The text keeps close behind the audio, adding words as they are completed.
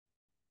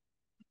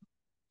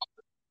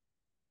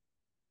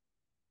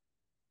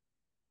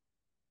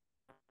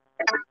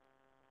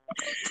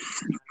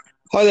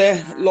Hi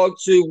there. I'd like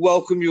to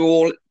welcome you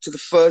all to the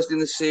first in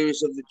the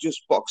series of the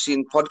Just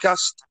Boxing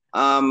podcast.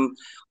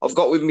 I've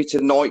got with me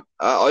tonight,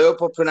 I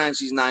hope I pronounce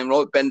his name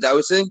right, Ben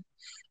Doherty.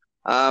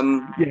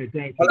 Yeah,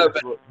 exactly. Hello,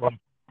 That's Ben. what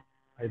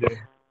I do.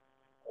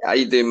 How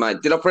you doing,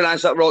 mate? Did I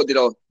pronounce that right, did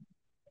I?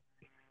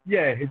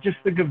 Yeah, just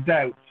think of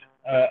doubt,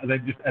 and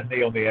then just add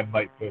me on the end,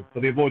 mate, for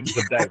the avoidance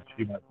of doubt,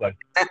 you might say.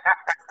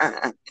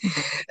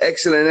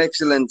 Excellent,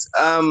 excellent.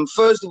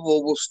 First of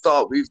all, we'll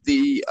start with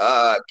the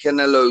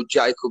Canelo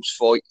Jacobs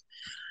fight.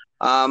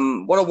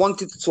 What I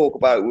wanted to talk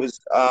about was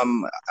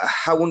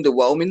how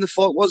underwhelming the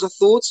fight was, I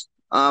thought.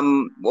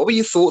 What were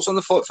your thoughts on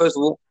the fight, first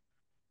of all?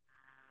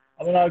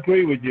 I mean, I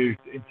agree with you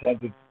in terms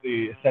of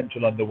the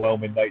essential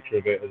underwhelming nature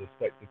of it as a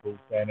spectacle,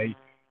 Danny.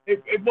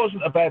 It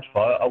wasn't a bad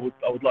fight. I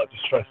would like to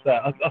stress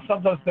that. I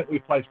sometimes think we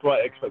place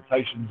great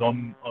expectations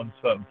on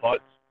certain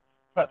fights,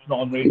 perhaps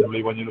not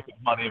unreasonably when you look at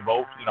the money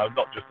involved. You know,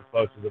 not just the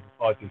purses of the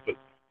fighters, but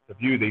to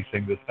view these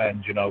things as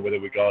fans. You know, whether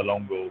we go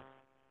along or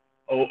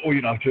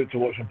you know, to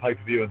watch on pay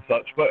per view and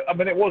such. But I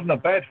mean, it wasn't a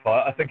bad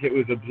fight. I think it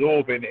was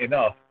absorbing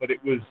enough, but it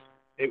was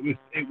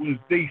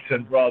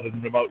decent rather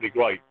than remotely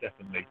great.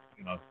 Definitely,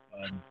 you know.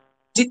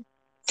 Did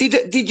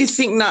did you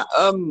think that?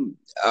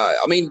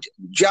 I mean,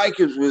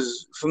 Jacobs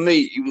was for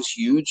me. He was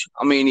huge.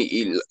 I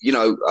mean,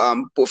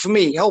 but for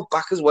me, he held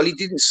back as well. He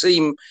didn't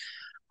seem.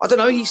 I don't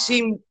know. He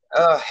seemed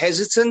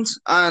hesitant,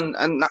 and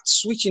that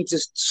switching to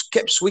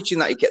kept switching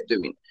that he kept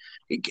doing.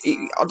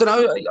 I don't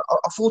know.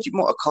 I thought it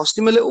might have cost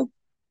him a little.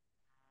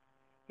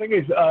 Thing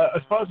is,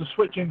 as far as the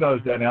switching goes,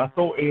 Danny, I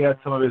thought he had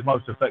some of his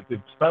most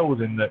effective spells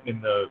in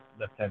the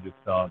left-handed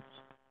stance.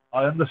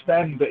 I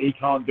understand that he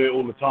can't do it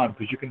all the time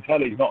because you can tell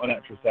he's not an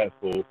actual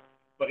southpaw.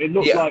 But it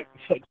looked Yeah. like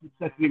such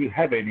success he was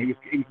having. He was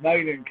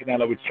nailing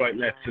Canelo with straight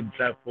lefts and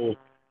southpaw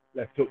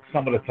left hooks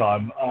some of the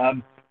time.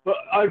 But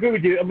I agree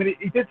with you. I mean,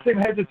 he did seem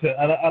hesitant,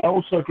 and I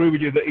also agree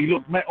with you that he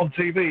looked on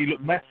TV. He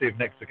looked massive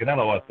next to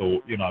Canelo. I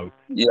thought, you know,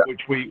 Yeah.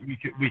 which we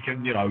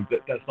can you know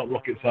that's not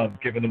rocket science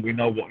given that we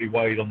know what he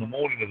weighed on the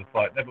morning of the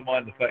fight. Never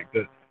mind the fact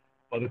that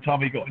by the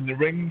time he got in the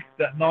ring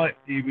that night,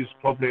 he was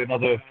probably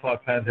another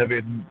 5 pounds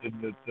heavier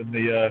than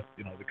the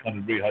you know the kind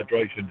of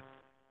rehydration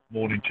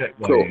morning check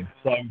Cool. weigh-in.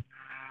 So,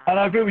 and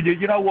I agree with you.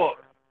 You know what?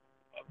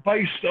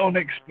 Based on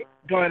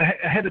going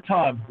ahead of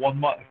time, one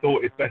might have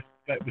thought his best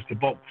bet was to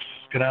box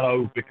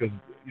Canelo because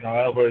you know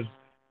Alvarez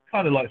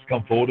kind of likes to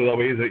come forward, although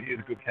he is a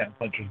good counter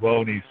puncher as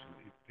well, and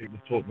people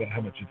talk about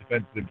how much his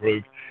defence has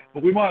improved.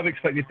 But we might have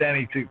expected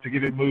Danny to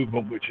give him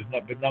movement, which has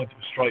not been known to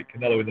frustrate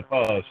Canelo in the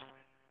past.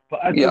 But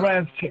as the Yeah.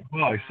 rounds ticked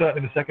by,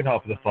 certainly in the second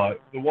half of the fight,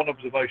 the one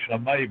observation I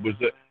made was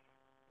that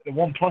the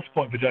one plus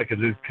point for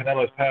Jacobs is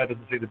Canelo's power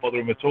doesn't seem to bother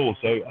him at all.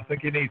 So I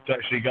think he needs to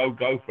actually go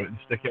for it and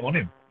stick it on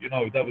him. You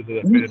know, that was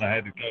the feeling I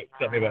had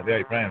certainly about the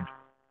 8th round.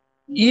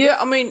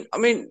 Yeah, like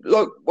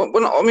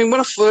when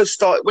I first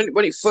started,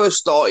 when it first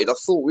started, I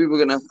thought we were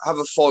going to have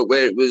a fight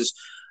where it was,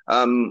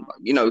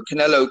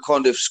 Canelo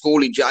kind of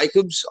schooling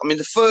Jacobs. I mean,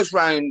 the first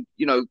round,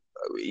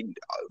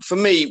 for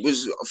me, it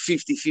was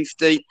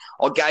 50-50.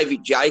 I gave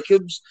it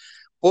Jacobs,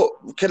 but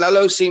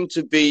Canelo seemed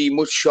to be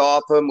much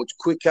sharper, much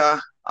quicker.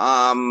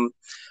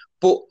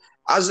 But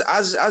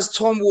as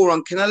time wore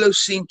on, Canelo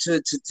seemed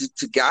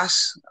to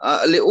gas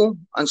a little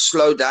and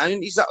slow down.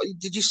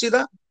 Did you see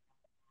that?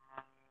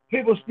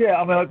 People, yeah,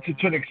 I mean,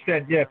 to an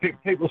extent, yeah.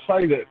 People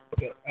say that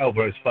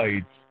Alvarez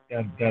fades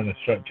down the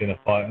stretch in a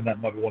fight, and that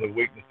might be one of the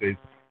weaknesses.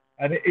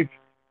 And if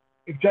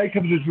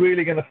Jacobs was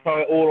really going to throw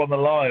it all on the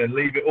line and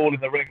leave it all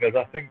in the ring, as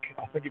I think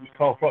it was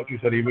Carl Froch who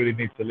said he really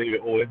needs to leave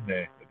it all in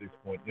there at this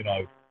point. You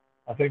know,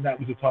 I think that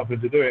was the time for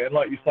him to do it. And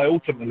like you say,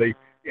 ultimately,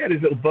 he had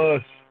his little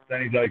burst,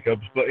 Danny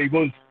Jacobs, but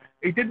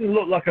he didn't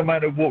look like a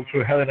man who walked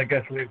through hell in a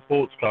gasoline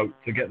sports coat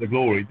to get the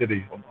glory, did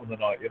he? On the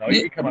night, you know,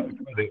 Yeah, he came out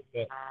with credit,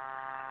 but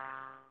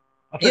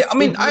I yeah.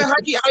 think with,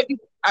 with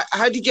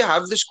How did you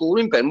have the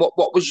scoring, Ben?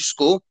 What was your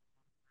score?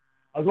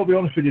 I've got to be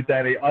honest with you,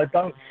 Danny. I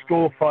don't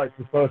score fights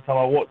the first time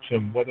I watch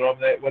them, whether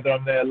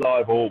I'm there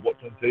live or watch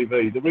on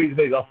TV. The reason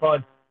is I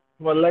find,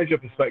 from a leisure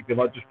perspective,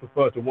 I just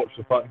prefer to watch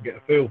the fight and get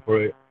a feel for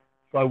it.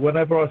 So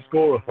whenever I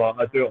score a fight,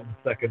 I do it on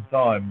the second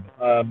time.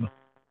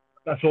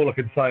 That's all I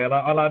can say. And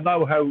I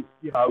know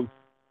how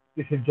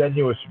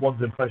disingenuous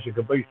one's impression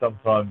can be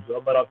sometimes. I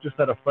mean, I've just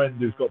had a friend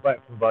who's got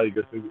back from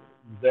Vegas who was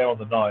there on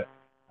the night,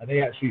 and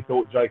he actually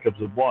thought Jacobs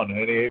had won,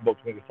 and he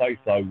inboxed me to say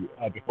so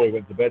before he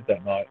went to bed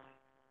that night.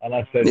 And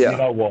I said, you Yeah,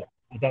 know what?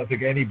 I don't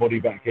think anybody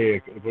back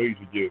here agrees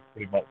with you,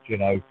 pretty much, you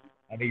know.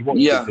 And he watched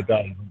it yeah.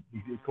 today.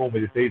 He called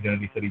me this evening,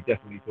 and he said he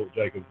definitely thought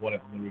Jacobs won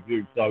it on the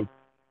review. So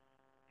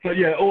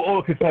yeah,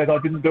 all I can say is I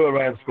didn't do a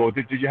round score.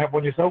 Did you have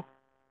one yourself?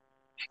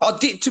 I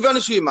did. To be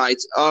honest with you,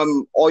 mate. I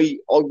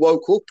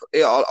woke up.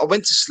 Yeah, I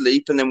went to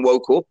sleep and then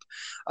woke up.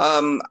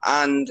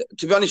 And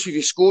to be honest with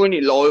you, scoring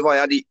it live, I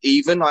had it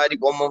even. I had it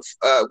 1-1-4,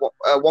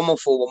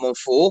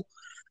 1-1-4.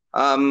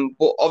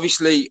 But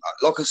obviously,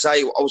 like I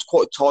say, I was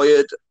quite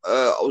tired.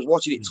 I was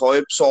watching it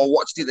tired, so I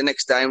watched it the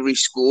next day and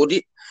rescored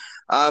it.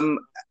 Um,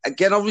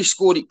 Again, I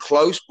rescored it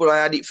close, but I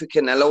had it for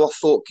Canelo. I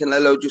thought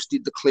Canelo just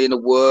did the cleaner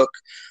work.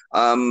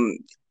 Um,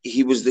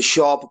 he was the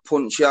sharper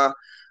puncher.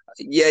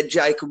 yeah,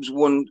 Jacobs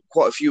won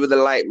quite a few of the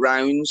late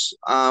rounds.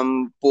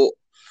 But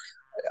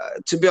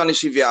to be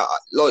honest with you,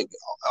 like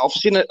I've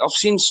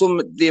seen some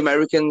of the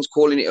Americans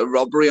calling it a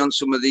robbery on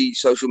some of the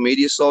social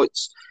media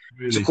sites.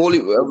 To Really. call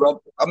it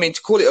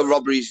to call it a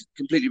robbery is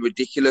completely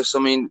ridiculous. I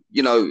mean,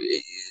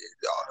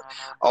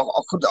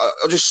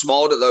 I just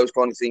smiled at those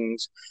kind of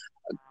things.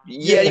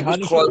 Yeah, Yeah, it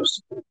was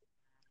close.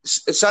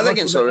 Say I that must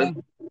again, admit, sorry.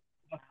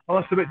 I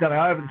must admit, Danny,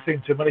 I haven't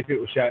seen too many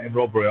people shouting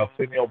robbery. I've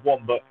seen the odd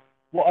one, but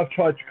what I've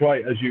tried to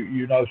create, as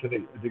you know to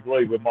a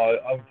degree with my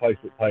own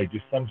Facebook page,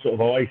 is some sort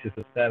of oasis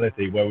of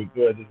sanity where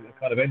there's a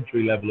kind of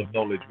entry level of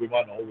knowledge. We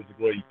might not always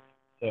agree,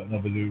 certain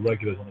of us who are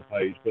regulars on the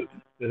page, but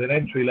there's an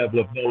entry level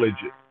of knowledge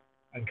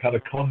and kind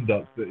of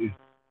conduct that is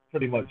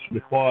pretty much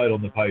required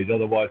on the page.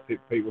 Otherwise,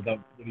 people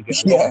don't really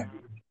get Yeah, along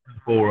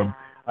for them.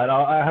 And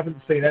I haven't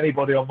seen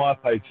anybody on my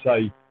page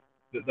say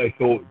that they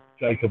thought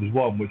Jacobs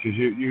won, which is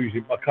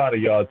usually my kind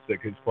of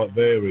yardstick. It's quite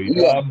varied.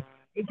 yeah,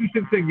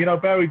 Interesting thing,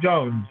 Barry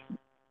Jones.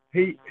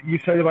 You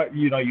said about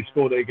you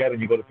scored it again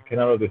and you got it for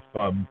Canelo this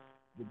time,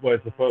 whereas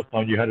the first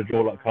time you had a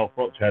draw like Carl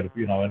Froch had,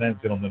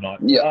 announcing on the night.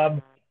 yeah,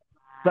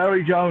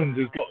 Barry Jones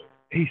has got.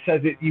 He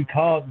says it. You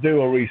can't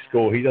do a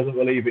rescore. He doesn't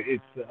believe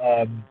it's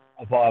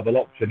a viable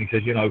option. He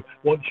says,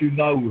 once you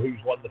know who's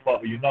won the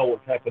fight, or you know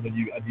what's happened, and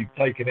you've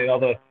taken in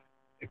other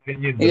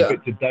opinions and yeah,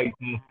 bits of data.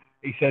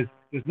 He says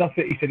there's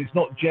nothing. He said it's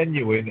not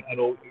genuine, and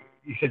all.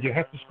 He said you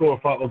have to score a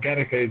fight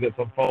organically as it's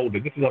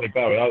unfolding. This is only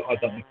Barry. I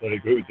don't necessarily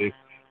agree with this,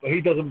 but he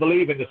doesn't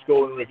believe in the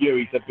score and review.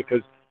 He said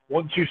because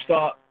once you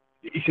start,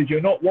 he said you're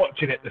not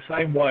watching it the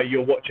same way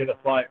you're watching a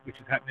fight which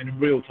is happening in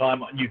real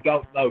time, and you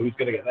don't know who's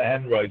going to get their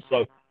hand raised.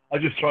 So I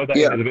just tried that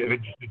in yeah. as a bit of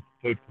interesting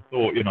food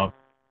for thought.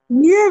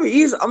 Yeah, it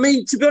is. I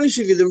mean, to be honest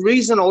with you, the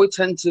reason I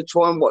tend to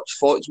try and watch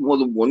fights more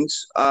than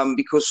once,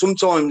 because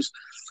sometimes,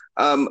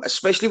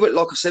 especially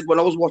like I said, when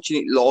I was watching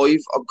it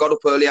live, I got up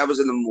early hours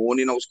in the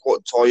morning. I was quite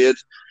tired.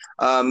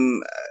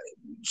 Um,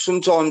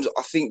 Sometimes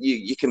I think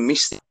you can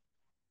miss the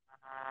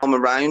time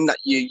around that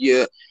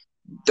you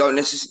don't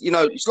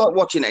necessarily. It's like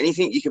watching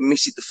anything. You can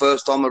miss it the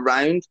first time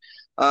around.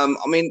 I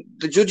mean,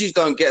 the judges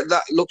don't get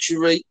that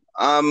luxury.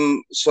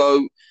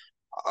 So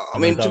I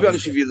And they mean, to be don't.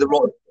 honest with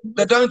you,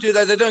 they don't do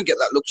that. They don't get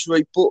that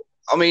luxury. But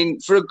I mean,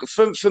 for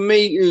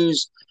me,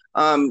 who's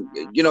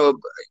you know,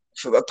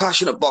 a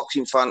passionate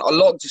boxing fan, I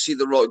like to see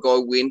the right guy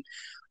win.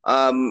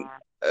 Um,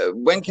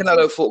 when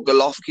Canelo fought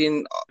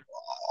Golovkin,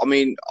 I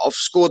mean, I've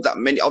scored that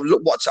many. I've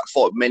watched that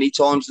fight many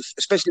times,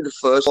 especially the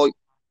first fight.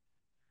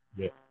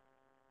 Yeah.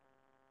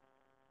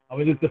 I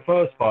mean, the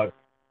first fight.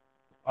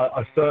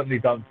 I certainly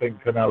don't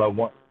think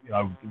Canelo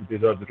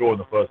deserved the draw in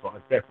the first fight.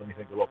 I definitely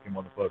think Golovkin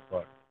won the first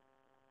fight.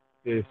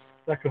 His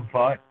second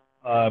fight,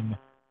 I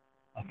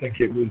think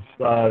it was.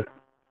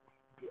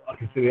 I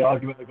can see the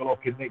argument that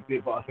Golovkin nicked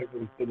it, but I think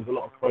there was a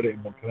lot of credit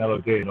in what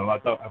Canelo did, and I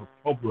don't have a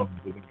problem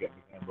with him getting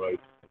his hand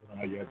raised. I don't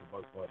know how you had the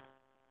both fights.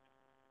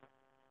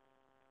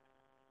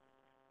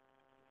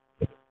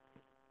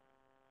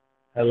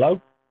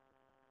 Hello.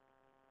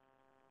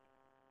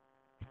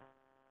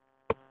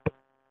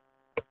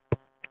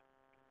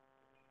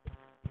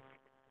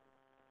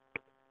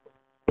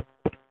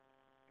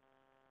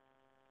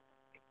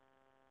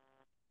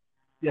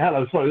 Yeah,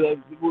 hello.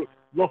 Sorry, we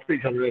lost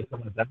each other there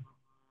some of them.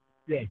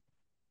 Yeah.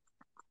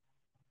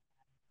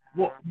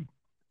 What?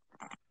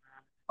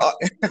 Uh,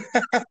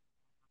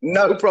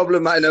 No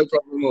problem, mate. No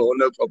problem at all.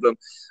 No problem.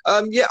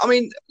 Yeah, I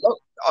mean, look,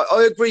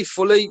 I agree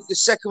fully. The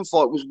second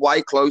fight was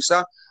way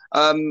closer.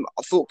 I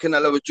thought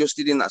Canelo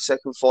adjusted in that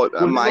second fight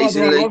Was it rather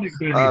amazingly. ironic,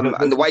 Benny,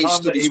 that And the the way he time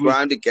stood that his he was,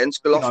 ground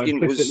against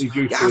Golovkin was, implicitly juiced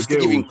you to the have to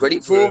give him gills,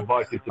 credit we were for.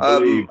 invited to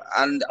believe,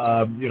 And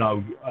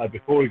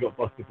before he got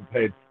busted for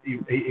heads, he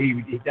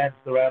danced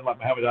around like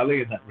Muhammad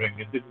Ali in that ring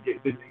and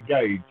didn't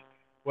engage.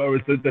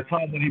 Whereas the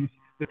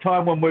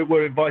time when we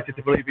were invited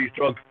to believe he's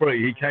drug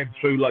free, he came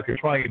through like a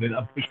train and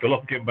pushed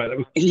Golovkin back.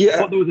 I yeah.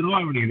 thought there was an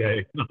irony there.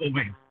 You know what I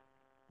mean?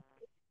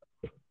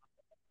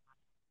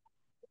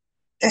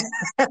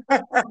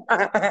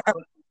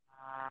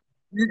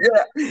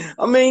 Yeah,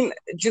 I mean,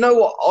 do you know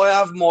what? I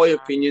have my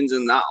opinions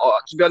on that.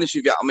 To be honest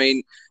with you, I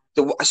mean,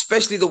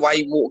 especially the way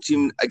he walked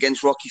in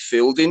against Rocky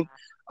Fielding,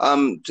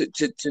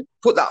 to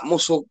put that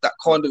muscle, that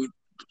kind of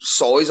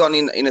size on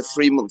in a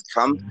 3 month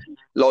camp,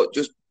 like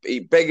just he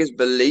beggars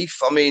belief.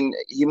 I mean,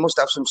 he must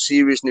have some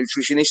serious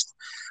nutritionist.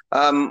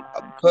 Um,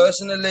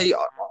 Personally,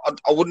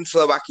 I wouldn't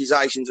throw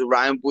accusations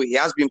around, but he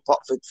has been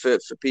popped for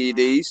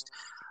PEDs.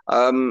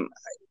 Um,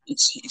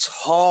 it's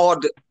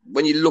hard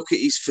when you look at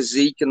his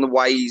physique and the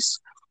way he's.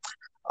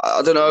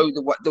 I don't know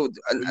But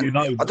and you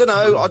know I don't what some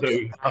of know.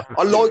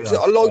 them do.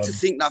 I like to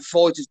think that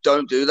fighters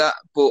don't do that,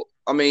 but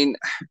I mean,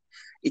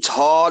 it's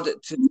hard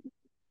to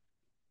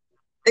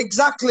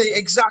exactly.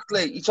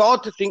 It's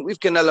hard to think with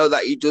Canelo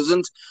that he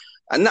doesn't,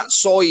 and that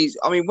size.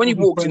 I mean, when I he have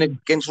a walked in friend.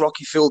 against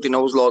Rocky Fielding, I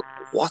was like,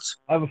 what?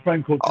 I have a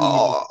friend called Julian. I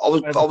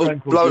I have a was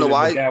friend called blown Julian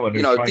away. McGowan You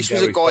who know, trained this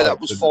was a Gary guy that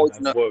Sykes was and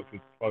fighting. has worked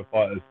with pro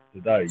fighters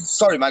today.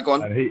 Sorry, mate, go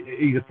on. And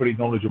he's a pretty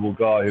knowledgeable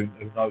guy who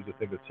knows a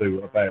thing or two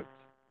about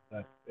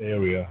that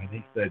area. And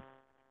he said,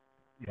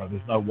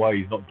 there's no way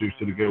he's not juiced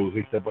to the gills.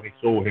 He said when he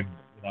saw him,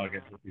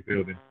 against Ricky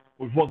Fielding.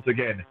 Which once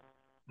again,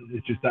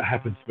 it's just that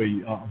happens to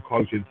be. I'm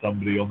quoting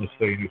somebody on the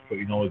scene who's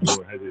pretty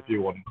knowledgeable and has a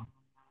view on it.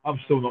 I'm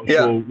still not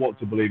Yeah. sure what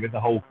to believe in the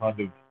whole kind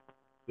of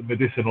the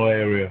medicinal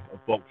area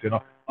of boxing.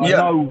 I Yeah.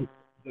 know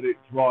that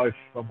it's rife,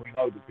 and we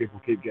know that people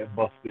keep getting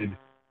busted.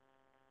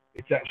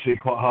 It's actually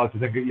quite hard to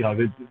think,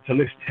 to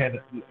list 10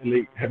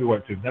 elite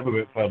heavyweights who've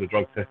never failed a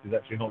drug test is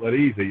actually not that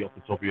easy off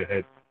the top of your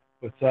head.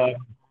 But, at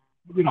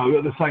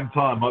the same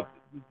time,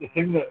 the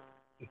thing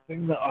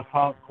that I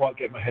can't quite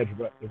get my head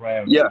wrapped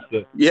around is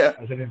that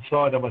as an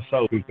insider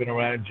myself who's been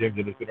around gyms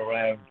and has been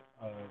around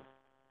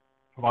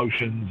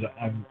promotions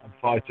and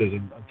fighters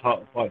and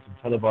title fights and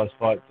televised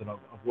fights, and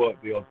I've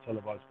worked the odd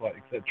televised fight,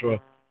 etc.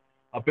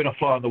 I've been a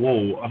fly on the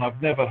wall, and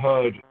I've never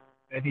heard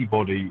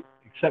anybody,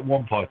 except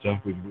one fighter,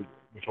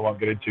 which I won't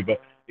get into,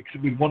 but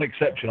with one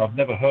exception, I've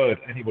never heard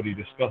anybody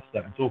discuss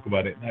that and talk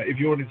about it. Now, if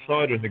you're an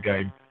insider in the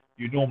game,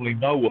 you normally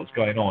know what's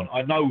going on.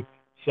 I know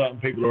certain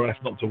people are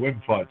asked not to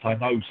win fights. I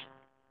know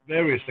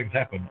various things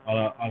happen,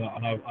 and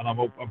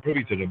I'm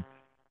privy to them.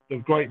 The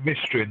great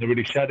mystery and the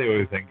really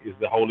shadowy thing is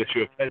the whole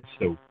issue of Ted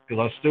still,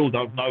 because I still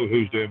don't know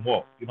who's doing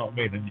what. You know what I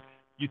mean? And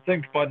you'd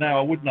think by now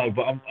I would know,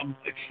 but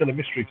it's still a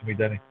mystery to me,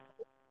 Danny.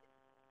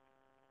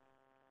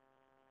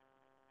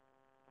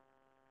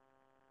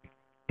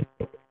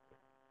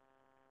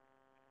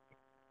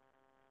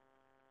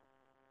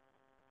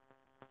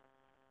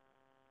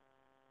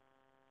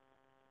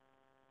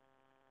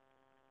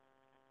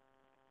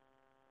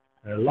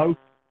 Hello?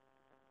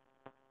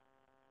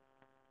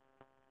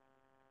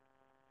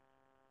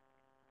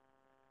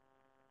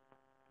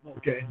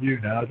 Not getting you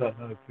now. I don't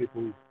know if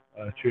people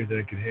tuned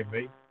in can hear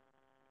me.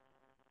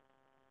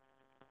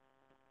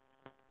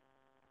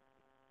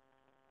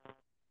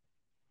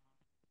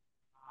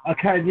 I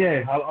can,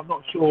 yeah. I'm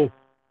not sure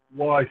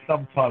why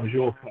sometimes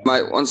you're cutting.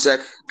 Mate, one sec.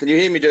 Can you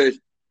hear me, dude?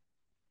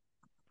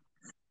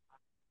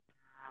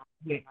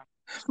 Yeah.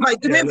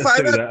 Mate, do me a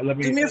favour.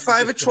 Do me a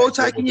favour. Try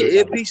taking your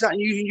earpiece out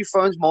and using your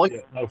phone's mic. Yeah,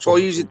 no Try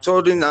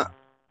doing that.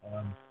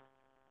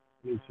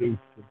 Bluetooth.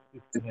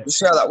 Just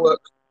see how that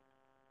works.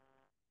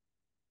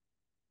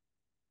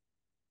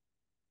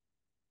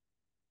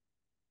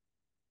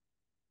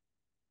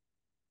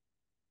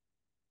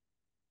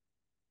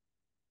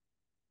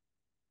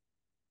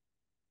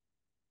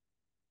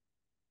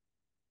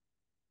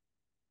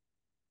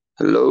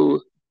 Hello.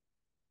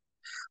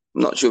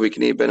 I'm not sure we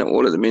can hear Ben at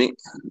all at the minute.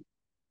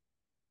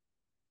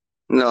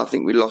 No, I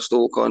think we lost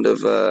all kind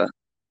of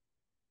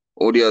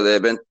audio there,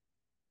 Ben.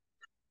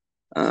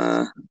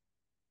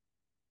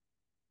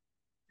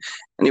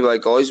 Anyway,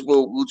 guys,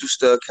 we'll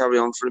just carry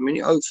on for a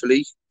minute.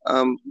 Hopefully,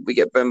 we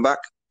get Ben back.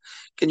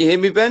 Can you hear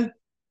me, Ben?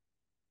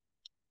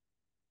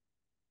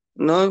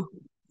 No.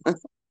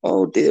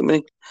 Oh dear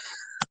me.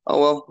 Oh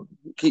well,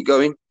 keep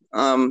going.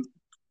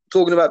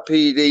 Talking about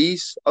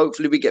PEDs.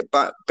 Hopefully, we get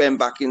Ben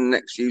back in the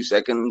next few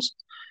seconds.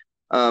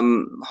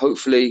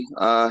 Hopefully,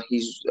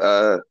 he's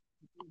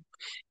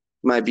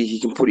maybe he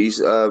can put his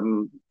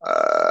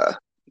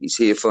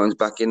earphones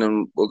back in,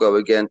 and we'll go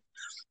again.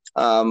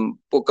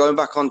 But going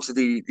back onto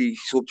the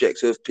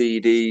subject of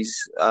PEDs,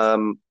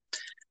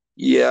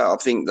 I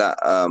think that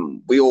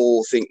we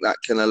all think that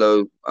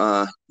Canelo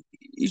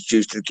is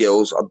due to the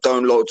gills. I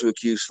don't like to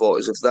accuse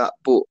fighters of that,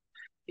 but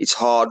it's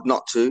hard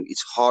not to.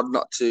 It's hard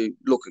not to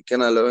look at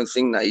Canelo and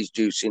think that he's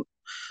juicing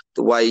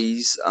the way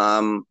he's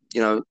come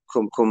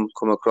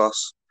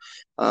across.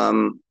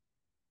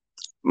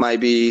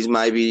 Maybe he is,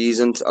 maybe he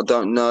isn't. I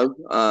don't know.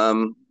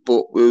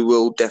 But we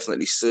will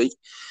definitely see.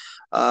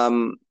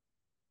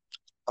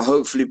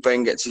 Hopefully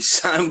Ben gets his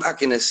sound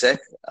back in a sec.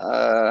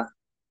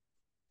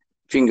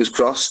 Fingers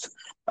crossed.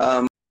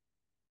 And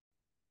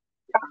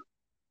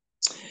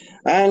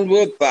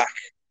we're back.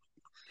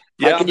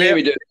 Yeah, can you hear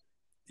me, dude?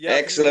 Yeah,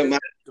 excellent, mate.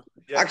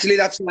 Yeah. Actually,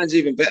 that sounds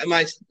even better,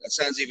 mate. That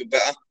sounds even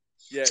better.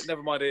 Yeah,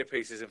 never mind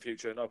earpieces in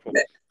future, no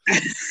problem.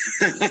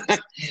 To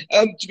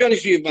be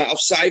honest with you, mate, I've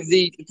saved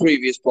the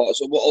previous part.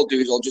 So what I'll do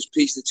is I'll just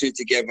piece the two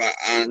together,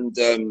 and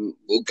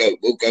we'll go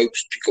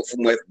pick up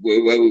from where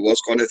we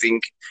was, kind of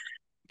thing.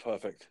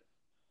 Perfect.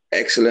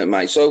 Excellent,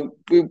 mate. So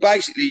we're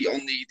basically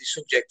on the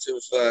subject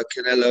of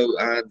Canelo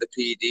and the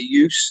PED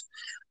use.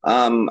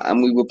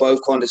 And we were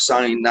both kind of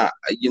saying that,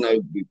 a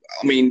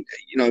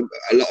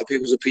lot of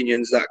people's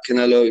opinions that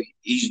Canelo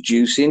is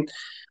juicing,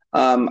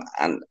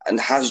 and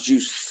has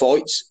juiced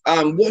fights.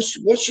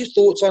 What's your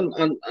thoughts on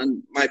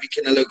maybe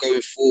Canelo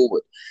going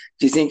forward?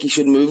 Do you think he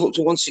should move up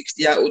to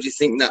 168, or do you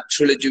think that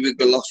trilogy with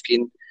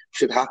Golovkin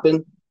should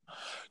happen?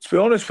 To be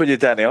honest with you,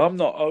 Danny, I'm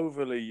not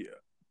overly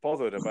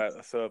bothered about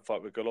a third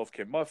fight with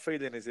Golovkin. My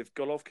feeling is if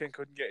Golovkin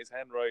couldn't get his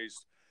hand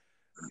raised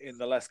in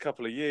the last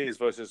couple of years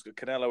versus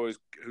Canelo,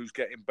 who's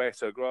getting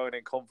better, growing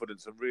in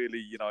confidence, and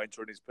really,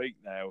 entering his peak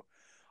now,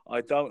 I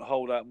don't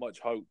hold out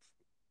much hope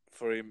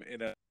for him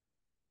in a.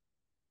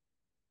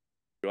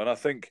 And I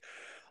think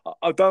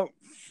I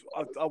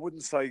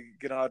wouldn't say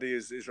Gennady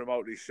is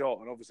remotely shot,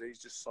 and obviously he's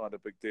just signed a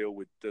big deal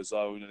with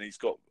DAZN, and he's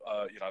got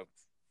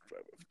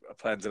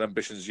plans and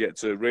ambitions yet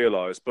to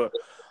realise. But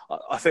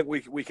I think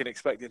we can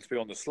expect him to be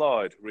on the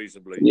slide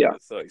reasonably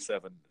at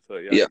 37,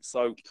 38. Yeah.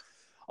 So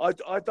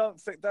I don't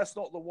think that's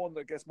not the one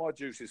that gets my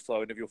juices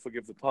flowing, if you'll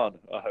forgive the pun,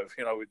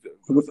 with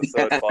the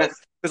third fight.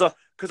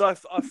 Because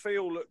I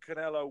feel that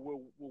Canelo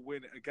will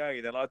win it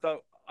again. And I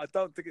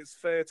don't think it's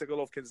fair to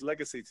Golovkin's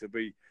legacy to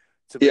be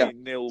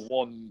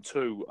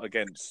 0-1-2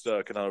 against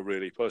Canelo,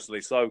 really,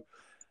 personally. So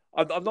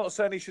I'm not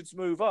saying he should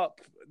move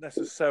up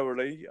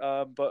necessarily,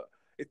 but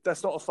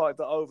that's not a fight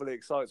that overly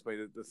excites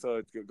me, the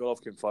third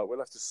Golovkin fight. We'll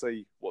have to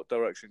see what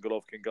direction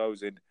Golovkin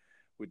goes in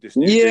with this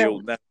new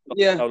deal. Now,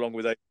 no longer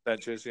with 8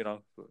 benches,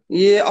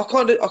 Yeah, I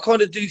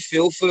kind of do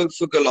feel for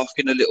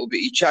Golovkin a little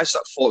bit. He chased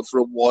that fight for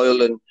a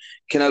while, and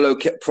Canelo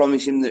kept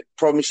promising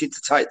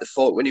to take the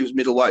fight when he was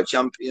middleweight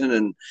champion.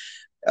 And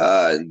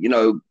I'm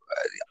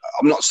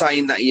not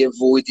saying that he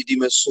avoided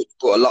him as such,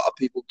 but a lot of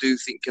people do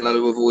think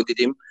Canelo avoided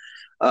him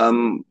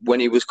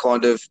when he was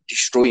kind of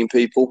destroying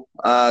people.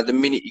 The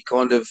minute he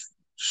kind of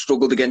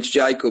struggled against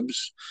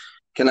Jacobs,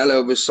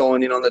 Canelo was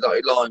signing on the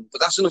dotted line.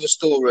 But that's another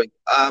story.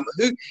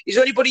 Who is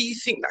there anybody you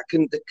think that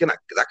can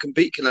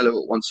beat Canelo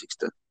at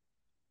 160?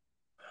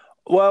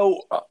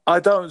 Well, I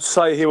don't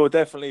say he will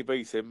definitely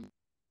beat him.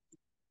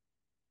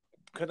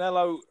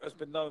 Canelo has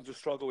been known to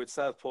struggle with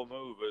southpaw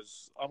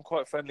movers. I'm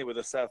quite friendly with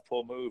a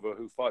southpaw mover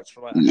who fights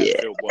from out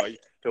Hatfield way.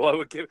 Who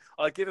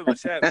I'd give him a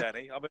shout,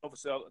 Danny. I mean,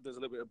 obviously, there's a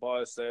little bit of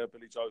bias there.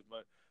 Billy Joe's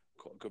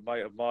quite a good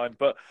mate of mine,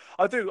 but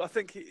I think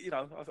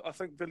I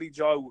think Billy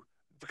Joe,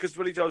 because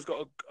Billy Joe's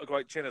got a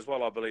great chin as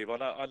well. I believe.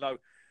 I know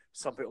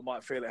some people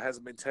might feel it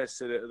hasn't been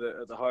tested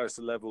at the highest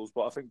of levels,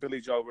 but I think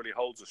Billy Joe really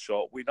holds a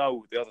shot. We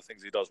know the other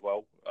things he does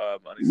well,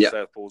 and he's a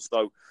southpaw.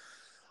 So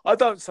I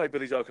don't say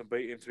Billy Joe can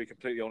beat him, to be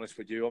completely honest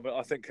with you. I mean,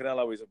 I think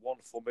Canelo is one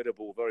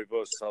formidable, very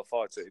versatile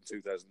fighter in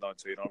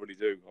 2019. I really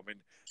do. I mean,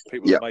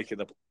 people are making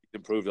the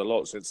improved a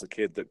lot since the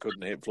kid that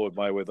couldn't hit Floyd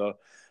Mayweather.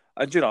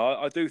 And,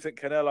 I do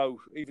think Canelo,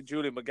 even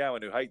Julian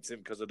McGowan, who hates him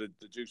because of the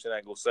juicing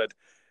angle, said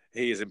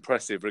he is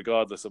impressive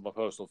regardless of my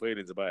personal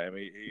feelings about him.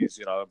 He's,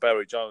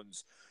 Barry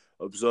Jones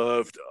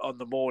observed on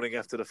the morning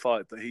after the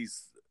fight that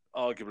he's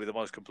arguably the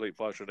most complete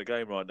fighter in the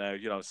game right now,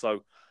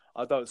 so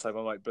I don't say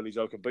my mate Billy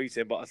Joe can beat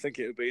him, but I think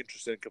it would be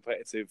interesting and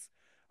competitive,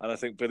 and I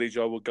think Billy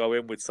Joe will go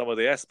in with some of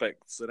the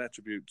aspects and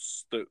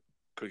attributes that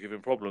could give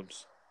him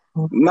problems.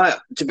 Mate,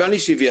 to be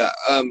honest with you,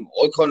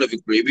 I kind of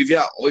agree with you.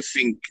 I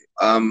think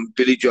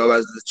Billy Joe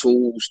has the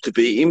tools to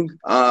beat him.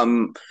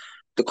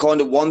 The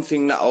kind of one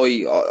thing that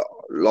I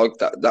like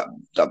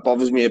that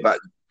bothers me about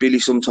Billy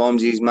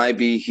sometimes is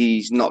maybe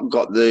he's not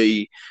got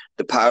the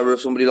power of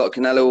somebody like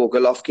Canelo or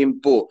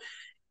Golovkin, but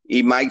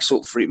he makes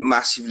up for it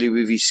massively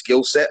with his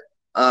skill set.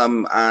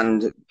 And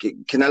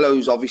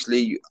Canelo's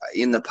obviously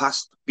in the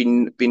past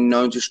been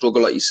known to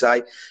struggle, like you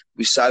say,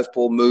 with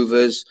southpaw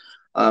movers.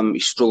 He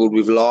struggled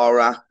with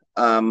Lara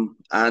and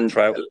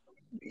Trout.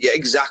 Yeah,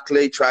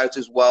 exactly, Trout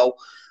as well.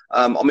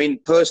 I mean,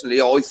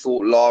 personally, I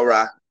thought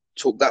Lara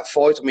took that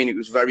fight. I mean, it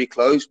was very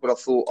close, but I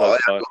thought I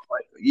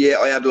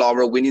had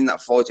Lara winning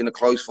that fight in a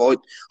close fight.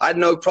 I had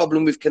no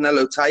problem with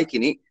Canelo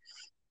taking it,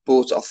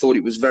 but I thought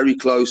it was very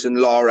close, and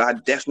Lara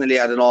had definitely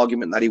had an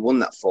argument that he won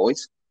that fight.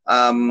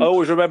 I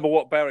always remember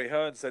what Barry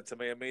Hearn said to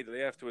me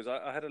immediately afterwards.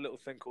 I had a little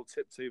thing called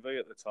Tip TV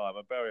at the time,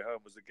 and Barry Hearn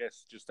was a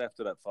guest just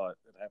after that fight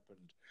that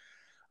happened.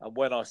 And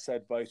when I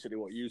said basically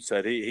what you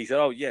said, he said,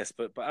 "Oh yes,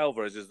 but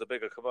Alvarez is the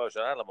bigger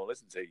commercial animal,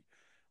 isn't he?"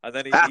 And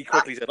then he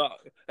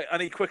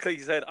quickly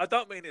said, "I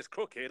don't mean it's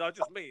crooked. I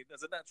just mean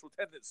there's a natural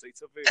tendency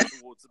to veer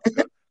towards the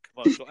bigger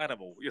commercial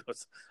animal."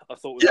 I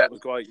thought that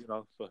was great.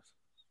 But...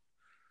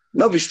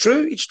 No, it's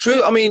true. It's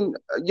true. I mean,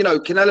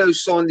 Canelo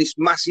signed this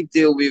massive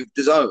deal with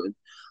DAZN.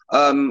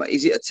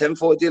 Is it a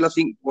 10-fight deal? I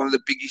think one of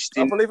the biggest.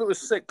 I believe it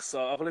was 6.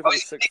 I believe it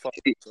was 6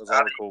 fights, as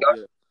I recall.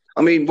 Yeah.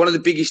 I mean, one of the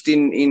biggest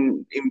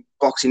in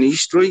boxing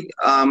history.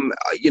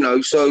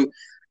 So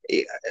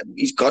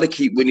he's got to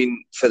keep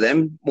winning for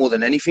them more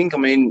than anything. I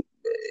mean,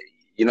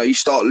 you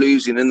start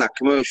losing, and that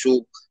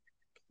commercial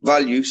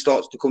value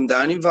starts to come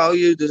down in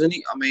value, doesn't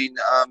it? I mean,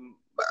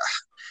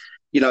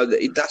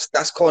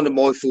 that's kind of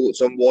my thoughts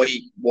on why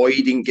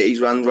he didn't get his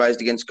hand raised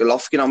against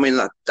Golovkin. I mean,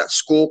 that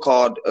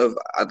scorecard of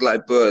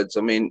Adelaide Birds.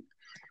 I mean,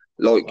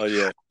 like, oh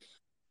yeah.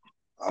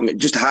 I mean,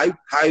 just how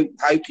can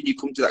you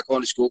come to that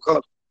kind of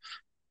scorecard?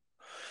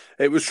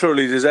 It was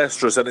truly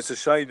disastrous, and it's a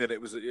shame that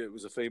it was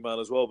a female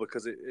as well,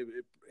 because it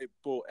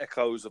brought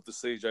echoes of the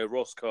CJ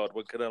Ross card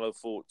when Canelo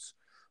fought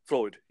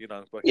Floyd,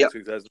 back in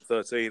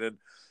 2013, and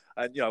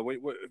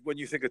when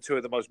you think of two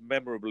of the most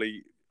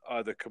memorably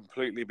either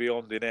completely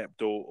beyond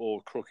inept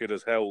or crooked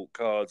as hell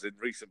cards in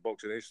recent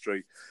boxing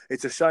history,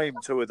 it's a shame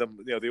two of them,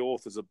 the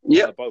authors of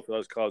both of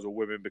those cards were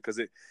women, because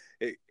it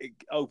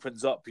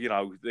opens up,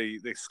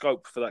 the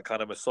scope for that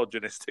kind of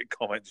misogynistic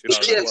comments, they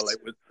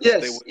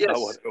wouldn't know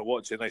what they're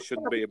watching, they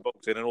shouldn't be in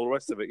boxing and all the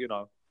rest of it,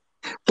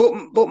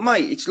 But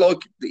mate, it's like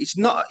it's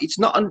not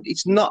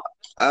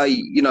a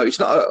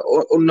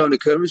unknown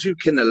occurrence with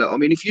Canelo. I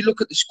mean, if you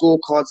look at the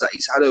scorecards that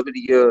he's had over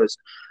the years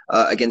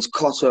against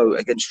Cotto,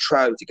 against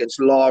Trout, against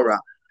Lara,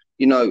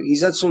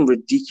 He's had some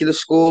ridiculous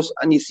scores,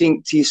 and you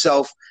think to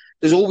yourself,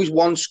 there's always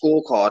one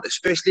scorecard,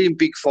 especially in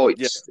big fights.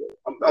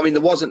 Yeah. I mean,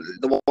 there wasn't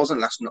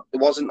last night. There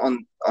wasn't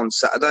on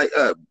Saturday.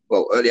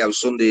 Early hours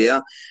Sunday,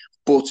 yeah.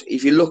 But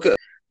if you look at,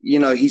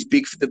 his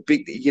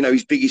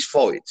his biggest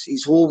fights,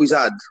 he's always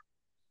had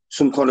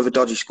some kind of a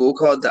dodgy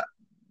scorecard that,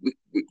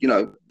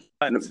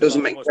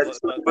 doesn't make sense.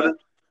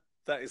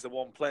 That is the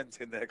one plant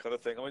in there kind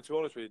of thing. I mean, to be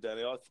honest with you,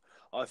 Danny,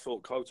 I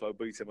thought Cotto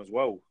beat him as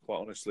well, quite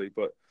honestly.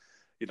 But,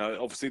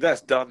 obviously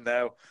that's done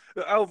now.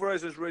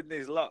 Alvarez has ridden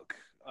his luck,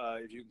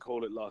 if you can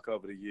call it luck,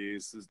 over the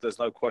years. There's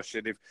no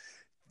question if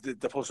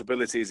the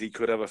possibility is he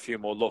could have a few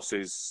more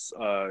losses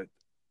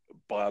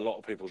by a lot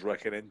of people's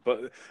reckoning.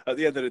 But at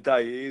the end of the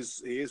day, he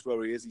is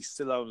where he is. He's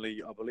still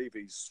only, I believe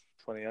he's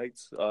 28.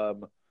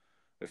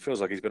 It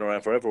feels like he's been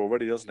around forever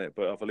already, doesn't it?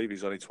 But I believe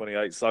he's only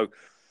 28. So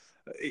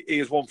he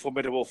is one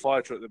formidable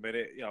fighter at the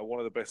minute. One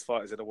of the best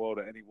fighters in the world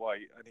at any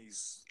weight.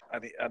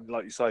 And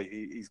like you say,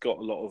 he's got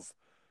a lot of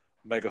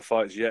mega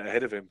fights yet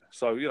ahead of him.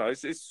 So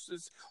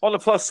it's on the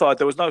plus side.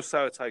 There was no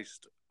sour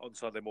taste on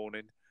Sunday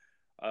morning.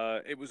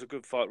 It was a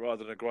good fight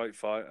rather than a great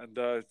fight,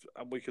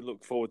 and we can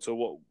look forward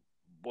to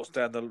what's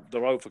down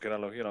the road for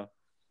Canelo.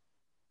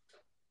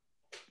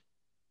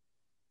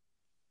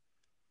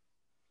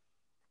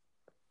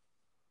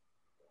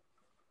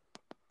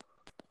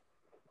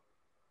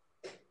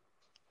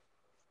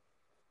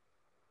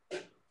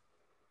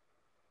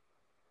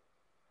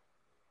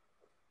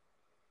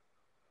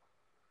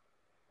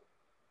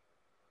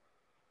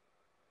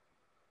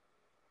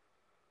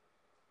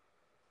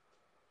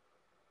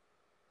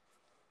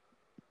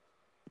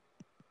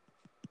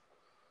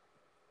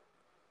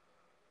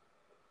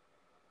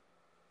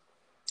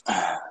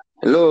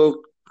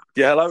 Hello.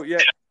 Yeah, hello. Yeah.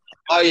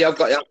 Oh, yeah, I've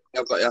got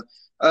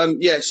you.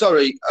 Yeah,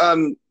 sorry.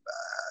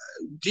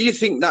 Do you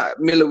think that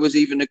Miller was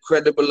even a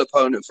credible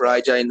opponent for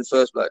AJ in the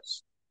first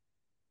place?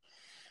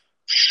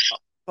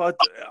 I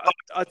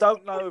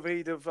don't know if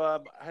he'd have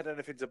had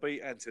anything to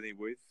beat Anthony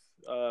with,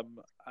 and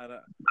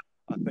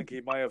I think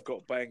he may have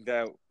got banged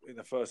out in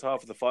the first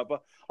half of the fight.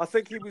 But I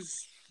think he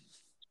was.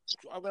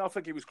 I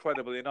think he was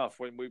credible enough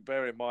when we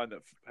bear in mind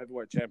that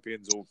heavyweight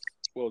champions or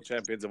world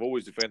champions have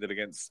always defended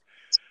against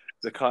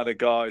the kind of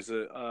guys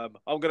that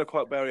I'm going to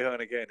quote Barry Hearn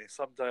again.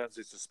 Sometimes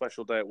it's a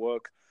special day at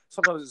work,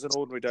 sometimes it's an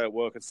ordinary day at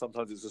work, and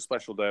sometimes it's a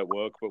special day at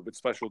work. But with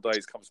special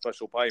days come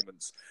special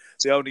payments.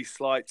 The only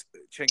slight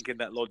chink in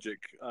that logic,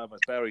 as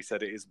Barry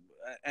said, it is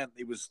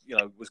Anthony was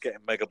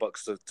getting mega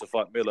bucks to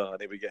fight Miller,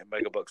 and he'd be getting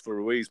mega bucks for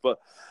Ruiz. But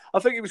I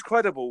think he was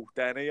credible,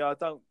 Danny. I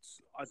don't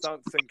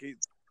think he.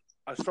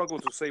 I struggle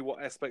to see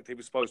what aspect he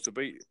was supposed to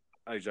beat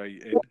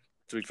AJ in.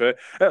 To be fair,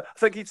 I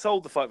think he'd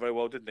sold the fight very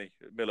well, didn't he,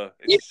 Miller?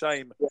 It's a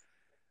shame.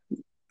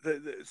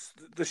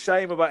 The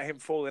shame about him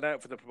falling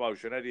out for the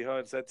promotion. Eddie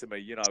Hearn said to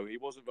me, he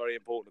wasn't very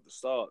important at the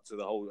start to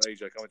the whole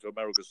AJ coming to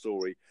America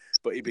story,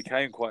 but he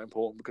became quite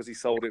important because he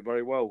sold it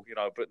very well.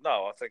 But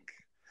no,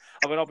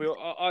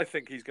 I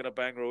think he's going to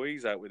bang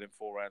Ruiz out within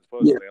 4 rounds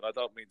personally, and I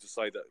don't mean to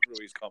say that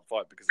Ruiz can't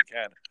fight because he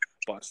can,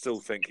 but I still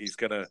think he's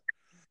going to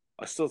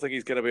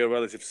be a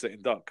relative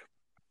sitting duck.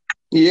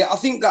 Yeah, I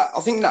think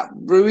that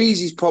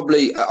Ruiz is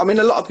probably. I mean,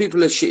 a lot of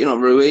people are shitting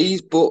on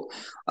Ruiz, but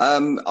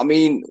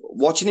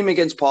watching him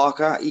against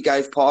Parker, he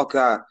gave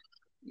Parker.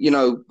 It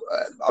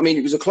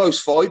was a close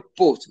fight,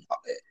 but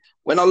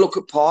when I look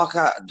at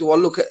Parker, do I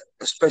look at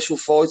a special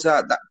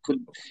fighter that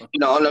could? I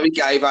know he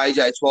gave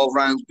AJ 12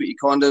 rounds, but he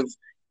kind of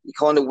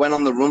went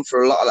on the run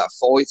for a lot of that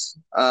fight.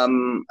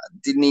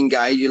 Didn't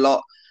engage a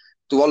lot.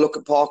 Do I look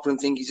at Parker and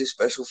think he's a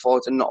special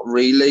fighter? Not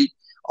really.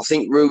 I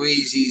think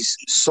Ruiz's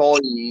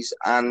size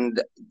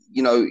and,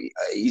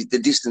 the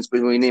distance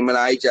between him and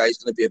AJ is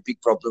going to be a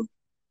big problem.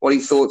 What are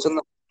your thoughts on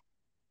that?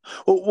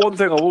 Well, one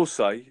thing I will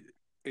say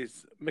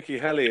is Mickey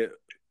Elliott,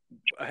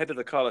 ahead of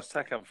the Carlos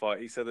Takam fight,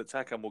 he said that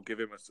Takam will give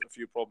him a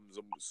few problems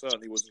and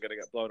certainly wasn't going to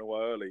get blown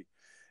away early.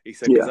 He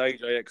said because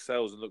AJ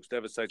excels and looks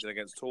devastating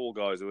against tall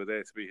guys who are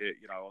there to be hit,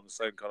 on the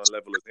same kind of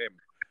level as him.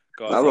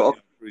 Guys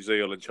like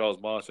Brazil and Charles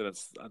Martin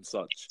and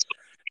such.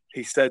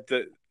 He said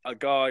that a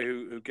guy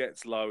who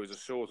gets low is a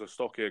shorter,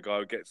 stockier guy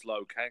who gets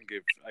low can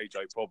give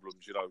AJ problems,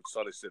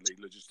 stylistically,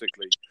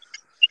 logistically.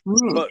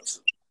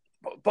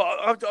 But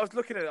I was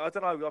looking at it. I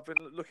don't know. I've been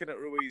looking at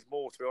Ruiz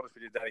more, to be honest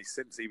with you, Danny,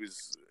 since he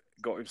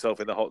got himself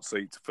in the hot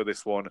seat for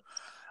this one.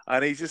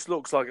 And he just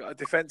looks like,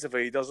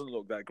 defensively, he doesn't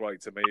look that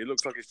great to me. It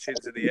looks like his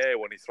chin's in the air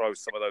when he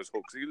throws some of those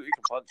hooks. He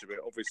can punch a bit,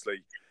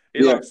 obviously.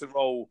 He likes to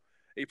roll.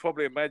 He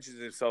probably imagines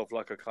himself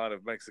like a kind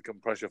of Mexican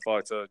pressure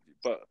fighter,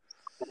 but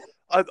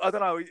I don't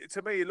know.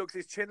 To me,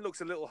 his chin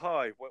looks a little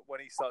high when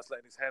he starts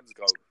letting his hands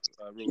go.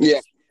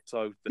 Ruiz.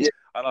 So,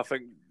 and I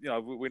think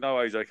we know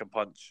AJ can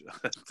punch.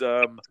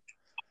 And,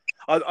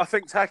 I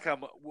think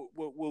Takam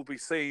will be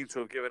seen to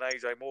have given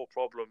AJ more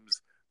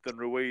problems than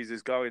Ruiz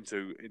is going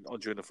to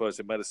during the first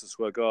in Madison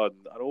Square Garden.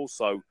 And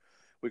also,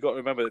 we've got to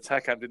remember that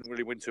Takam didn't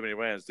really win too many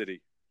rounds, did he?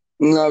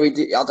 No, he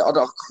did. I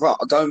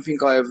don't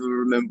think I ever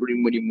remember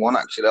him winning one.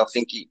 Actually, I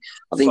think he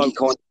kind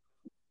of.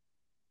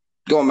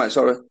 Go on, mate.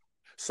 Sorry.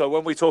 So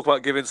when we talk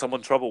about giving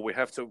someone trouble, we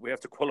have to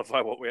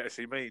qualify what we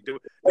actually mean. Do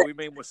we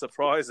mean we're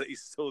surprised that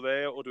he's still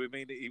there, or do we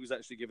mean that he was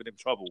actually giving him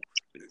trouble?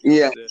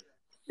 Yeah,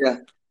 yeah.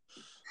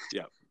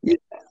 Yeah.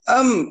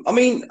 I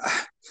mean,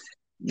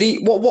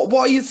 what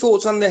are your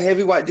thoughts on the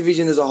heavyweight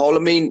division as a whole? I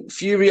mean,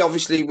 Fury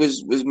obviously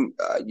was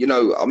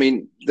I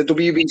mean, the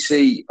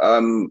WBC.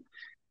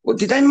 Well,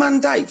 did they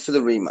mandate for the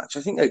rematch?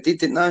 I think they did,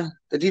 didn't they?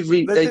 They did.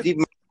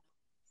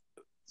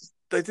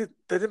 They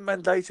didn't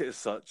mandate it as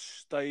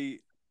such.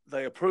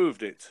 They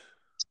approved it.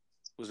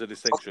 Was a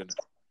distinction.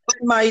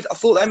 I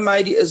thought they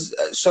made it as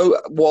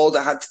so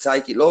Wilder had to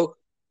take it, look.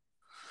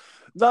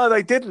 No,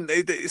 they didn't.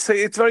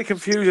 See, it's very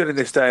confusing in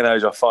this day and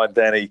age, I find,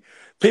 Danny.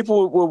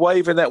 People were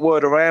waving that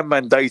word around,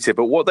 mandated,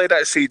 but what they'd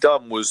actually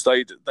done was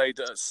they'd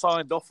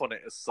signed off on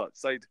it as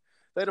such.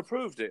 They'd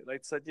approved it.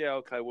 They'd said, yeah,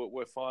 okay,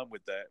 we're fine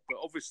with that. But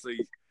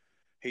obviously,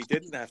 he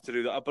didn't have to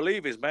do that. I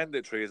believe his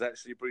mandatory is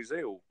actually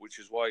Brazil, which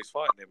is why he's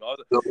fighting him.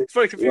 It's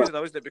very confusing,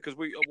 though, isn't it? Because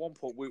at one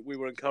point we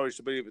were encouraged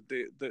to believe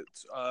that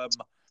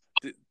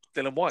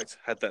Dylan White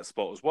had that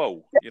spot as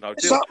well. You know,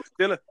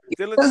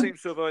 Dylan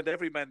seems to have earned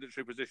every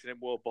mandatory position in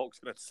world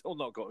boxing and still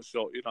not got a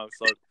shot. You know,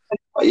 so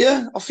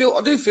yeah,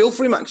 I do feel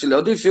for him actually.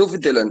 I do feel for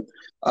Dylan.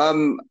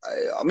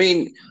 I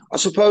mean, I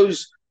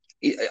suppose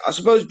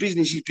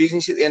business is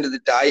business at the end of the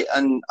day,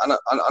 and I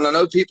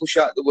know people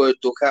shout the word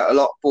duck out a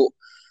lot, but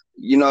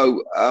you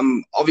know,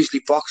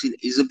 obviously boxing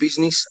is a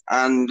business,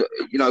 and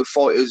you know,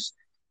 fighters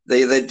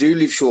they do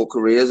live short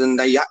careers, and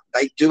they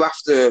do have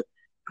to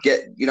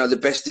get, you know, the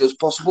best deals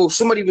possible.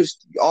 Somebody was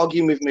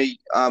arguing with me.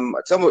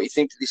 Tell me what you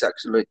think of this.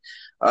 Actually,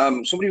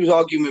 somebody was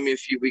arguing with me a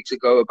few weeks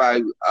ago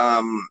about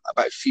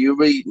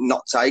Fury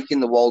not taking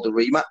the Wilder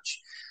rematch,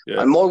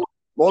 and my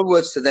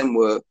words to them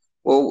were,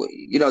 well,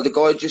 you know, the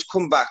guy had just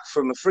come back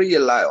from a 3-year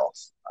layoff,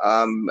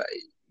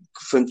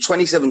 from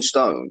 27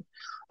 stone.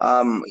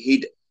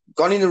 He'd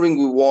gone in the ring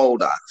with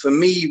Wilder. For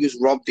me, he was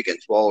robbed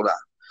against Wilder.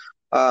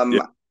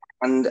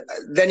 And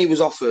then he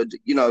was offered,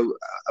 you know,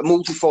 a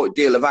multi-fight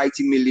deal of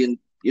 80 million,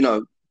 you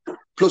know,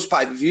 plus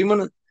pay-per-view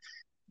money.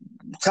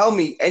 Tell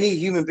me any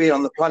human being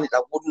on the planet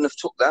that wouldn't have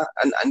took that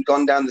and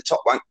gone down the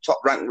top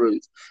rank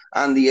route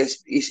and the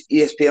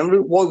ESPN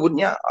route. Why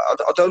wouldn't you?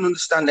 I don't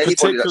understand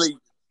anybody.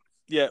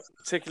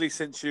 Particularly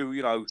since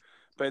you know,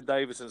 Ben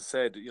Davison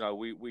said, you know,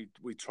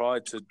 we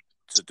tried to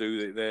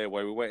do it their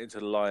way. We went into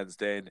the Lions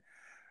Den.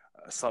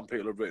 Some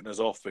people have written us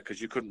off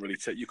because you couldn't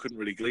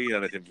really glean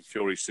anything from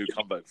Fury's 2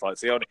 comeback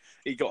fights.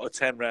 He got a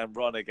 10-round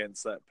run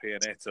against that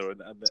Pianetta,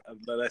 and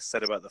the less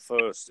said about the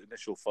first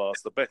initial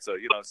fast, the better.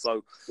 You know,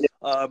 so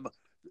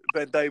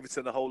Ben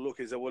Davison, the whole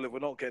look is that, well, if we're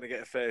not going to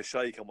get a fair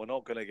shake and we're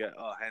not going to get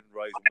our hand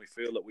raised, and we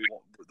feel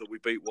that we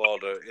beat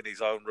Wilder in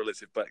his own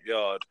relative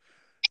backyard.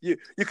 You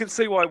can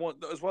see why I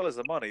want, as well as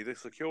the money, the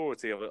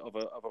security of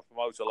a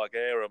promoter like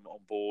Arum on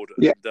board,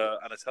 and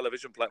a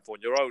television platform.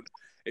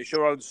 It's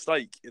your own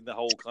stake in the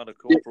whole kind of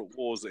corporate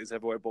wars that is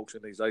heavyweight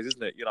boxing these days,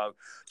 isn't it? You know,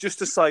 just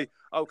to say,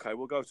 okay,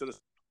 we'll go to the,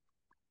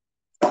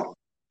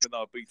 even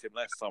though I beat him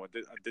last time and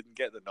didn't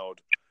get the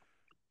nod.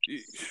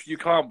 You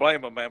can't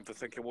blame a man for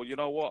thinking, well, you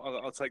know what,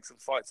 I'll take some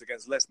fights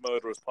against less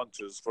murderous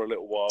punchers for a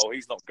little while.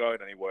 He's not going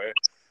anywhere.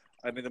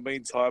 And in the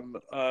meantime,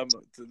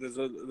 there's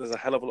a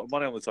hell of a lot of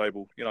money on the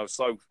table, you know.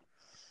 So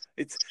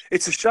it's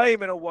a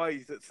shame in a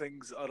way that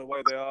things are the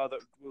way they are.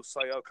 That we'll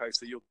say, okay,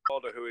 so your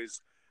father, who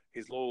is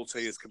his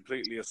loyalty is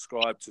completely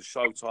ascribed to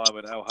Showtime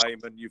and Al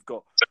Heyman. You've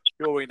got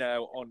Fury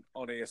now on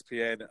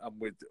ESPN and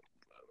with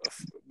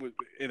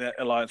in an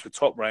alliance with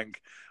Top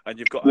Rank, and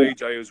you've got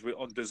AJ who's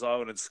on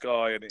DAZN and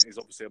Sky, and he's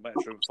obviously a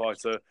matchroom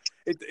fighter.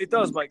 It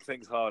does make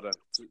things harder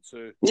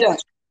to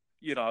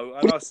you know.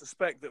 And I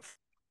suspect that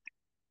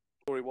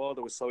Fury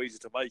Wilder was so easy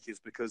to make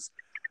is because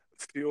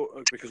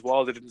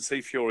Wilder didn't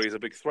see Fury as a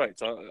big threat.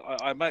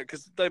 I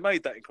because they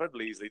made that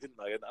incredibly easily, didn't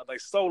they? And they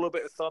stole a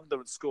bit of thunder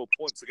and scored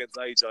points against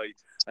AJ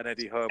and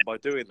Eddie Hearn by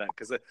doing that.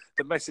 Because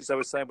the message they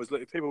were saying was,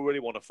 look, if people really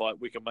want to fight,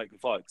 we can make the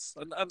fights,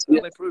 and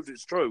they proved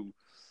it's true.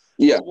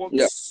 Yeah.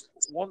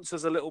 Once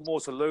there's a little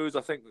more to lose,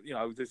 I think, you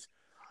know,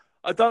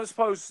 I don't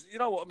suppose, you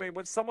know what I mean.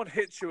 When someone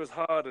hits you as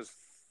hard as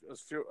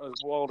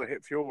Wilder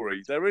hit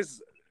Fury, there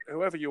is,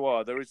 whoever you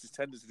are, there is this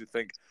tendency to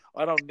think,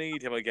 I don't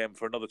need him again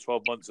for another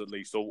 12 months at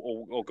least,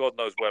 or God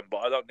knows when, but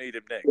I don't need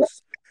him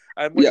next.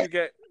 And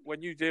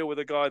when you deal with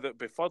a guy that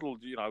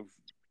befuddled, you know,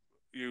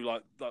 you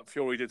like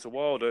Fury did to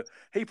Wilder,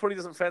 he probably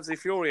doesn't fancy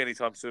Fury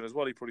anytime soon as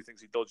well. He probably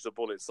thinks he dodged a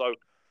bullet. So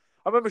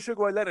I remember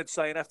Sugar Ray Leonard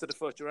saying after the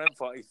first Duran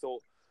fight, he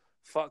thought,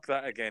 fuck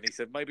that again. He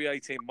said, maybe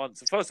 18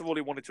 months. First of all,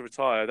 he wanted to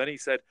retire. Then he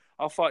said,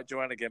 I'll fight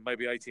Duran again,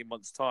 maybe 18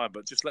 months' time,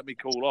 but just let me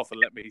cool off and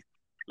let me...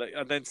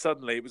 And then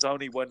suddenly, it was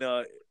only when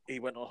he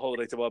went on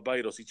holiday to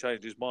Barbados, he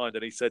changed his mind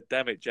and he said,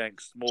 damn it,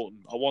 Jenks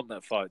Morton, I want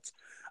that fight.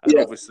 And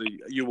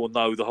obviously, you will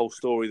know the whole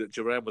story that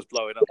Duran was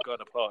blowing up, going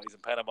to parties in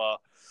Panama,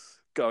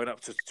 going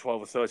up to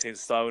 12 or 13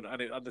 stone,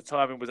 and the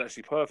timing was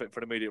actually perfect for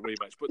an immediate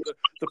rematch.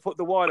 But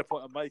the wider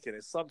point I'm making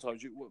is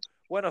sometimes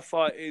when a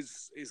fight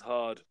is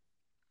hard,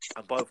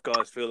 and both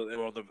guys feel that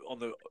they're on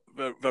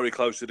the very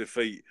close to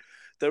defeat,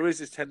 there is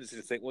this tendency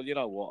to think, well, you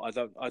know what,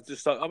 I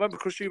remember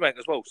Chris Eubank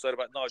as well said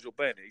about Nigel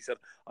Benn. He said,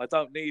 I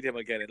don't need him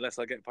again unless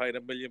I get paid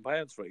 £1 million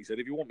for it. He said,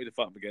 if you want me to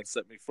fight him again,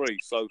 set me free.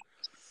 So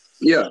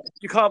yeah,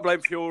 you can't blame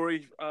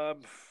Fury.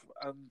 And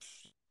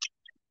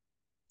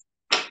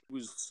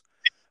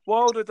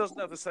Wilder doesn't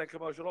have the same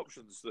commercial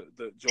options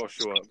that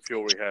Joshua and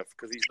Fury have,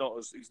 because he's not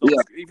as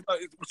even though,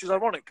 which is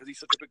ironic because he's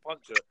such a big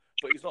puncher,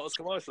 but he's not as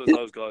commercial as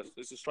those guys.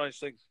 It's a strange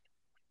thing.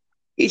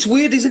 It's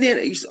weird, isn't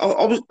it?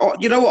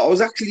 You know what? I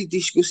was actually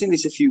discussing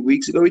this a few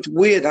weeks ago. It's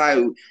weird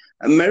how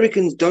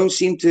Americans don't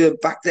seem to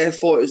back their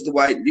fighters the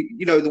way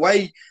the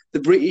way the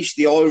British,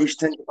 the Irish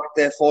tend to back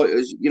their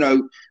fighters. You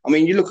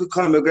look at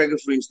Conor McGregor,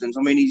 for instance.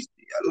 I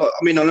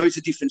know it's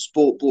a different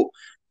sport, but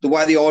the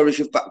way the Irish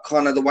have backed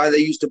Conor, the way they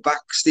used to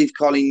back Steve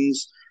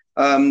Collins,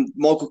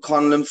 Michael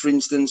Conlan, for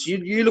instance.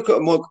 You look at a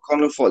Michael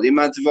Conlan fight, the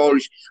amount of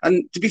Irish,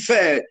 and to be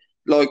fair,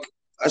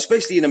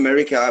 especially in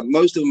America,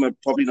 most of them are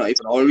probably not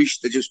even Irish.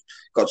 They just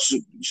got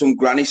some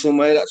granny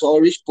somewhere that's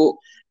Irish. But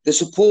the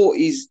support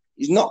is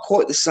not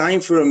quite the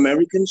same for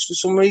Americans for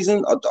some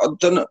reason. I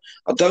don't know.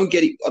 I don't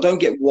get it. I don't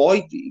get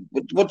why.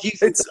 What do you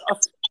think?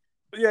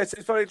 It's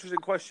a very interesting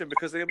question,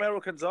 because the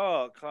Americans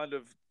are kind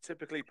of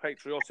typically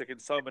patriotic in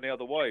so many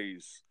other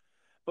ways,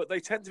 but they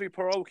tend to be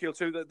parochial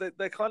too.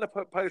 They're kind of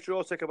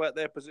patriotic about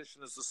their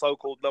position as the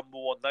so-called number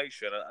one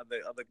nation and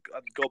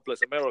God bless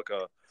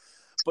America.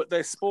 But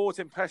their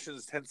sporting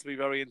passions tend to be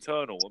very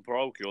internal and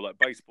parochial, like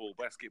baseball,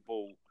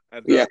 basketball,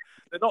 and they're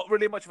not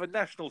really much of a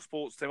national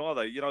sports team, are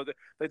they?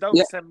 They don't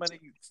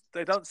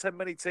send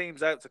many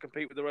teams out to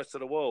compete with the rest of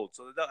the world,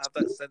 so they don't have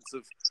that sense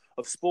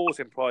of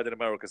sporting pride in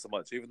America so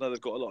much, even though they've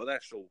got a lot of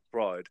national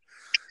pride.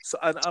 So,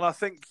 and I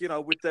think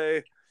with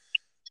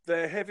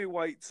their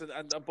heavyweights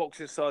and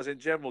boxing stars in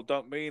general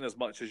don't mean as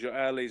much as your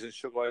Alis and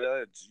Sugar Ray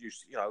Leonards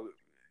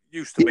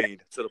used to mean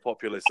to the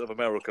populace of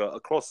America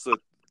across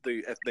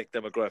the ethnic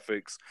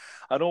demographics.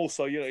 And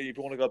also, if you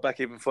want to go back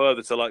even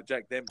further to like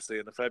Jack Dempsey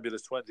in the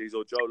Fabulous 20s,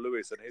 or Joe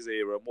Louis and his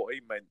era and what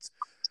he meant,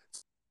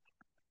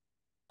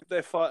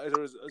 their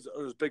fighters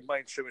are as big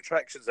mainstream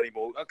attractions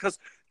anymore, because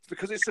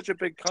it's such a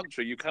big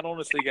country. You can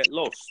honestly get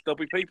lost. There'll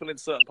be people in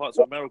certain parts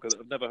of America that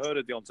have never heard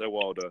of Deontay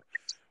Wilder,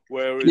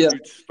 whereas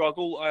you'd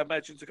struggle, I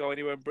imagine, to go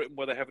anywhere in Britain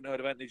where they haven't heard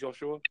of Anthony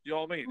Joshua. You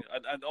know what I mean?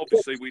 And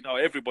obviously we know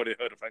everybody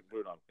heard of Frank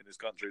Bruno in this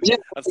country,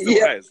 and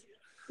still has.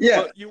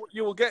 Yeah, but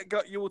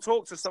you will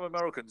talk to some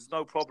Americans,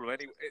 no problem.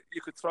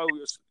 You could throw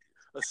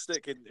a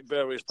stick in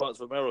various parts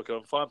of America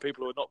and find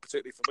people who are not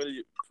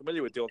particularly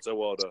familiar with Deontay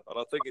Wilder. And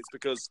I think it's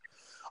because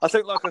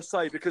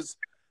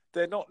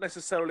they're not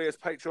necessarily as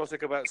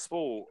patriotic about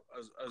sport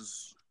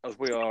as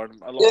we are,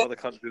 and a lot of other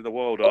countries in the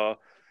world are,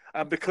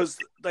 and because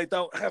they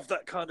don't have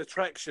that kind of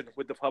traction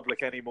with the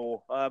public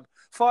anymore.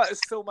 Fighters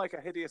still make a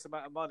hideous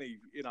amount of money,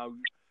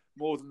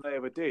 more than they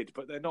ever did,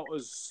 but they're not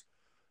as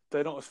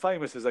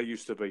famous as they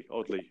used to be,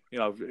 oddly,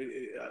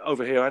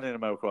 over here and in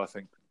America, I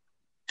think.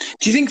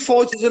 Do you think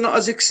fighters are not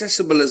as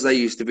accessible as they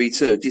used to be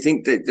too? Do you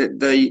think that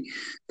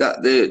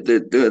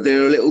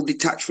they're a little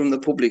detached from the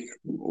public?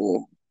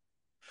 Or?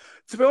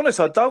 To be honest,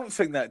 I don't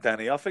think that,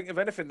 Danny. I think, if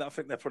anything,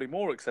 they're probably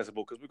more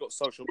accessible because we've got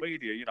social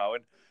media,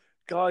 and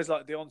guys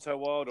like Deontay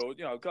Wilder,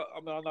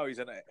 I know he's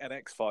an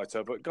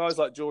ex-fighter, but guys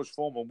like George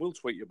Foreman will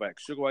tweet you back.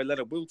 Sugar Ray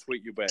Leonard will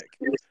tweet you back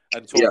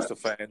and talks to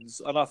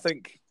fans. And I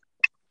think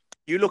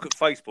you look at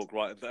Facebook,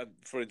 right, and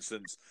for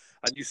instance,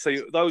 and you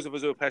see those of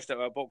us who are passionate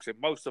about boxing,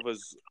 most of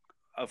us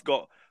have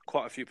got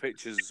quite a few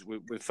pictures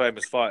with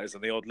famous fighters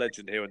and the odd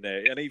legend here and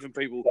there. And even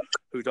people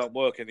who don't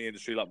work in the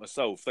industry like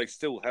myself, they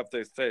still have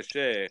their fair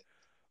share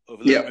of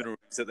luminaries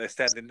that they're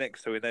standing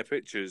next to in their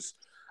pictures.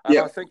 And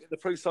I think in the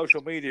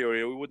pre-social media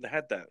area, we wouldn't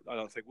have had that, I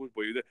don't think, would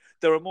we?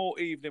 There are more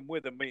evening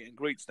with and meet and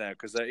greets now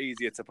because they're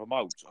easier to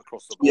promote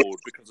across the board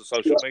because of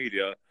social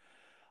media.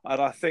 And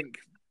I think,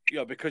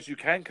 because you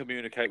can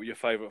communicate with your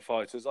favourite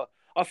fighters,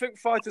 I think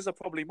fighters are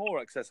probably more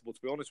accessible,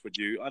 to be honest with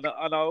you. And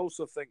I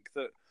also think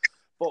that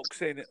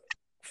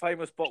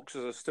famous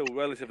boxers are still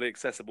relatively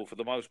accessible for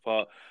the most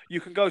part.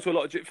 You can go to a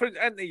lot of... For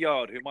Anthony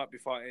Yard, who might be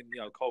fighting,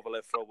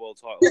 Kovalev for a world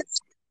title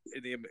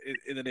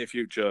in the near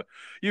future.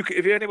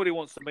 If anybody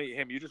wants to meet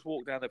him, you just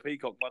walk down the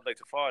Peacock Monday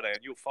to Friday and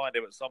you'll find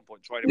him at some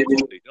point training with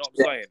somebody. You know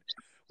what I'm saying?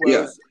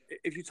 Whereas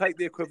if you take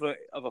the equivalent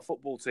of a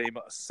football team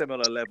at a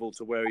similar level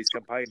to where he's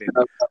campaigning,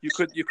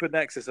 you couldn't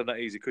access them that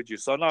easy, could you?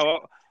 So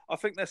no, I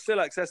think they're still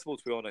accessible,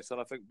 to be honest,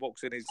 and I think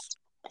boxing is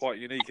quite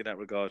unique in that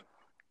regard.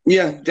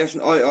 Yeah,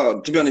 definitely.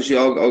 To be honest with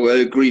you,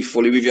 I agree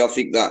fully with you. I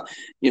think that,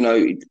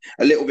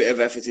 a little bit of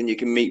effort and you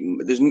can meet.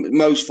 There's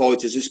most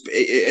fighters,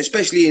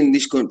 especially in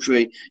this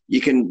country, you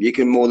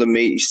can more than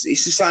meet.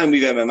 It's the same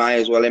with MMA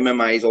as well.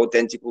 MMA is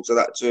identical to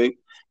that too.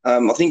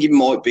 I think it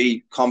might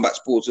be combat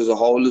sports as a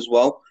whole as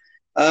well.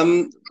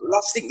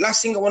 Last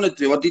thing I want to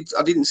do,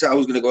 I didn't say I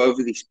was going to go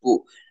over this, but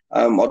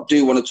I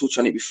do want to touch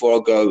on it before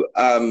I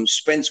go.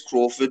 Spence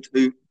Crawford,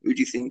 who do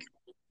you think?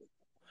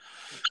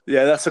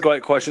 Yeah, that's a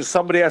great question.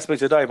 Somebody asked me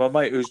today, my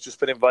mate who's just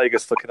been in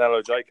Vegas for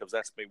Canelo Jacobs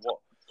asked me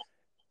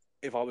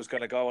if I was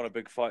going to go on a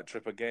big fight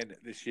trip again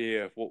this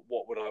year,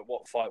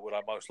 what fight would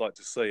I most like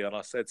to see? And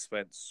I said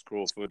Spence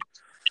Crawford.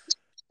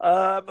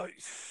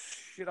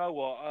 You know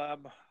what?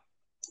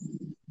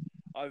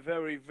 I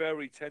very,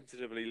 very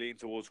tentatively lean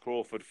towards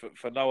Crawford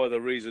for no other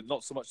reason,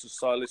 not so much the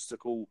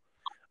stylistical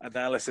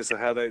analysis of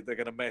how they're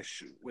going to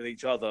mesh with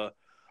each other.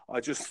 I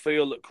just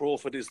feel that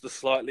Crawford is the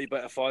slightly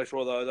better fighter,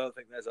 although I don't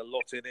think there's a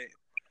lot in it.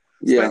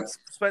 Yeah.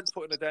 Spence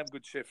put in a damn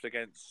good shift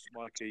against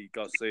Mikey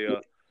Garcia.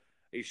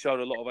 He showed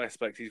a lot of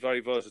aspects. He's very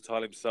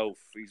versatile himself.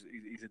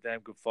 He's a damn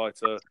good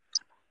fighter.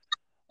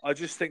 I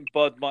just think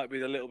Bud might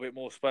be a little bit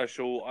more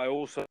special. I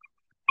also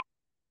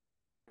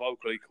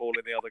vocally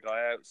calling the other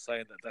guy out,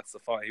 saying that that's the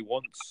fight he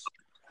wants.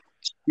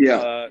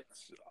 Yeah.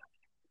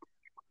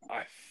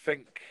 I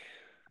think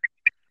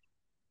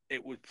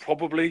it would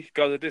probably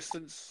go the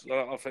distance.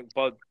 I think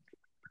Bud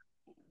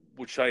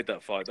would shade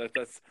that fight.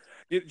 That's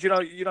you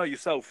know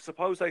yourself.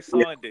 Suppose they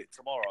signed it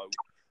tomorrow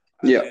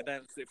and they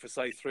announced it for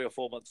say 3 or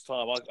 4 months'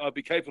 time. I'd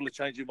be capable of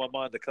changing my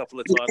mind a couple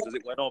of times as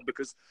it went on,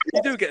 because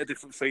you do get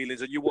different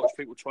feelings, and you watch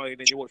people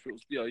training, you watch people,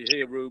 you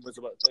hear rumours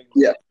about things.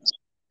 Yeah.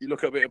 You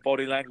look at a bit of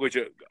body language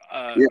at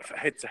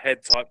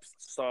head-to-head type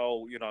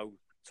style,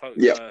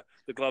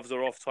 the gloves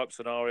are off type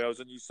scenarios,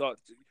 and you start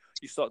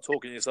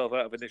talking yourself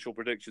out of initial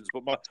predictions.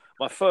 But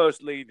my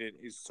first leaning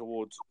is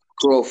towards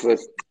Crawford.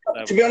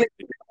 To be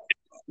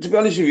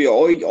honest with you,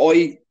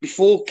 I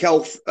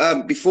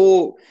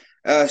before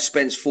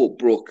Spence fought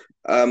Brook,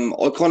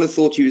 I kind of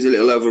thought he was a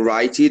little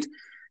overrated,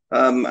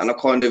 and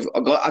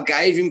I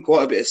gave him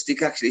quite a bit of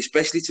stick, actually,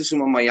 especially to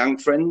some of my young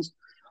friends.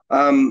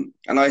 And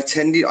I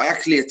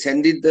actually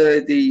attended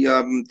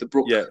the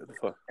Brook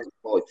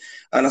fight,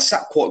 and I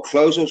sat quite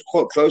close. I was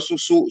quite close.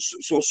 So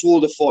I saw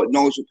the fight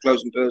nice up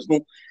close and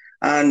personal,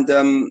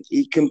 and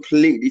he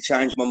completely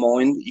changed my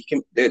mind.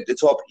 The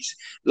top,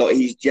 like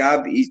his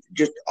jab,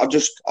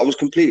 I was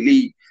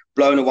completely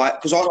blown away,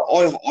 because I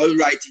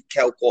rated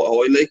Kell quite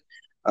highly,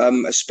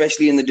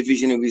 especially in the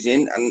division he was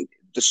in, and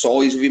the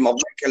size of him. I've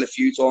met Kell a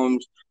few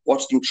times,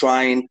 watched him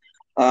train.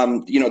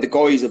 The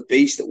guy is a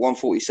beast at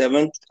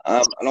 147,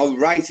 and I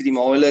rated him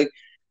highly.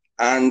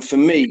 And for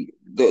me,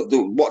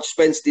 what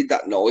Spence did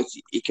that night,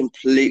 he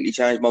completely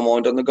changed my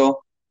mind on the guy.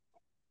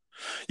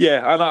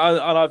 Yeah, and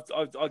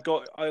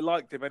I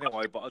liked him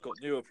anyway, but I got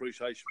new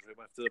appreciation for him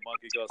after the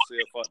Mikey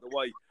Garcia fight.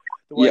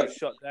 The way he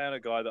shut down a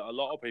guy that a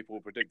lot of people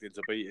were predicting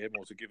to beat him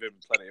or to give him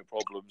plenty of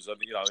problems, and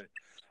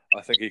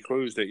I think he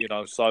cruised it.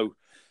 So.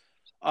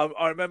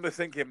 I remember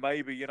thinking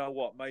maybe,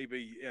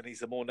 and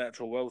he's a more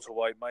natural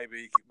welterweight,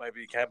 maybe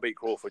he can beat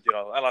Crawford,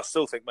 and I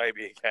still think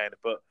maybe he can,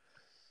 but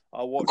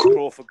I watched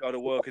Crawford go to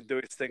work and do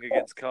his thing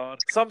against Khan.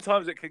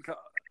 Sometimes it can,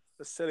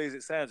 as silly as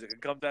it sounds, it can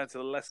come down to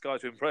the less guy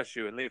to impress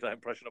you and leave that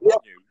impression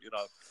upon you,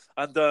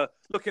 And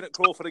looking at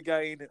Crawford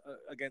again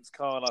against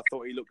Khan, I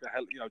thought he looked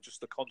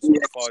just a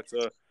consummate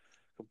fighter,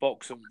 can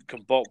box,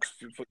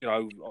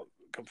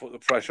 can put the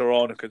pressure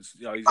on,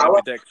 he's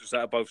ambidextrous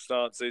out of both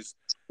stances.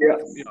 Yeah.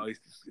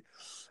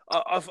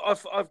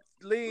 I've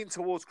leaned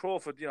towards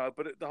Crawford,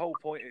 but the whole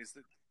point is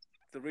that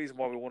the reason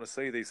why we want to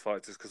see these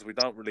fights is because we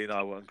don't really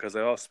know them, because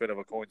they are spin of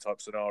a coin type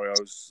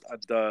scenarios,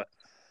 and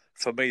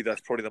for me,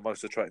 that's probably the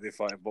most attractive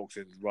fight in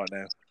boxing right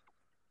now.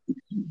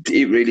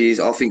 It really is.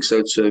 I think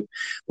so too.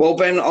 Well,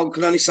 Ben, I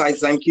can only say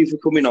thank you for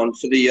coming on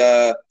for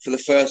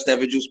the first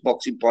ever Just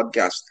Boxing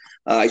podcast.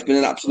 It's been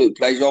an absolute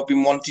pleasure. I've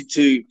been wanting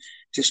to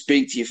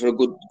speak to you for a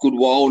good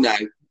while now.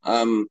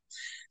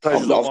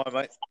 Pleasure's all mine,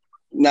 mate.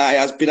 No, it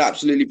has been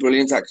absolutely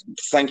brilliant.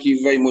 Thank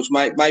you very much,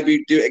 mate.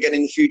 Maybe do it again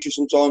in the future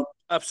sometime.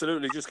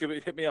 Absolutely. Just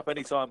hit me up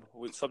anytime.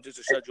 With subject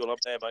to schedule, I'm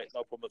there, mate.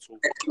 No problem at all.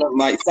 Excellent,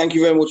 mate. Thank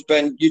you very much,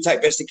 Ben. You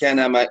take best of care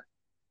now, mate.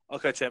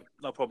 Okay, champ.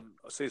 No problem.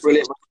 I'll see you soon.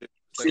 Brilliant.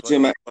 See you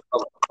soon, mate.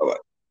 Bye-bye.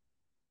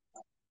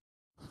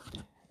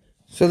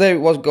 So there it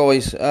was,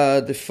 guys.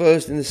 The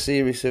first in the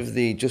series of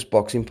the Just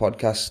Boxing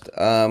podcast.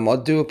 I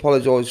do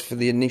apologise for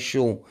the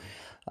initial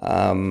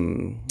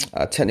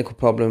technical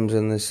problems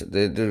and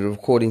the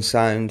recording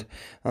sound.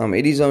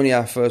 It is only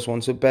our first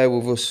one, so bear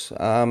with us.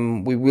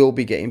 We will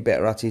be getting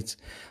better at it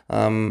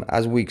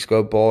as weeks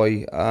go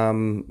by.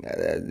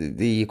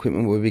 The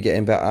equipment will be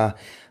getting better,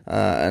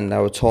 and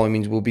our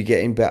timings will be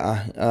getting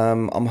better.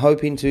 I'm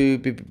hoping to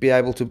be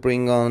able to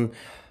bring on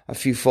a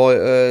few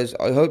fighters.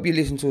 I hope you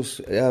listen to us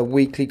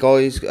weekly,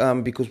 guys,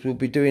 because we'll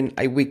be doing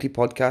a weekly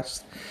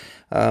podcast.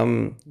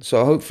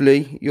 So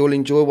hopefully you'll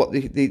enjoy what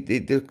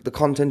the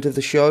content of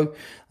the show.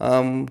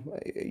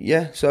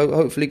 So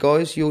hopefully,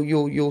 guys,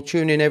 you'll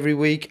tune in every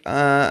week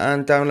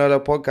and download our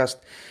podcast.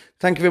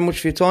 Thank you very much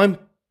for your time.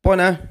 Bye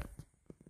now.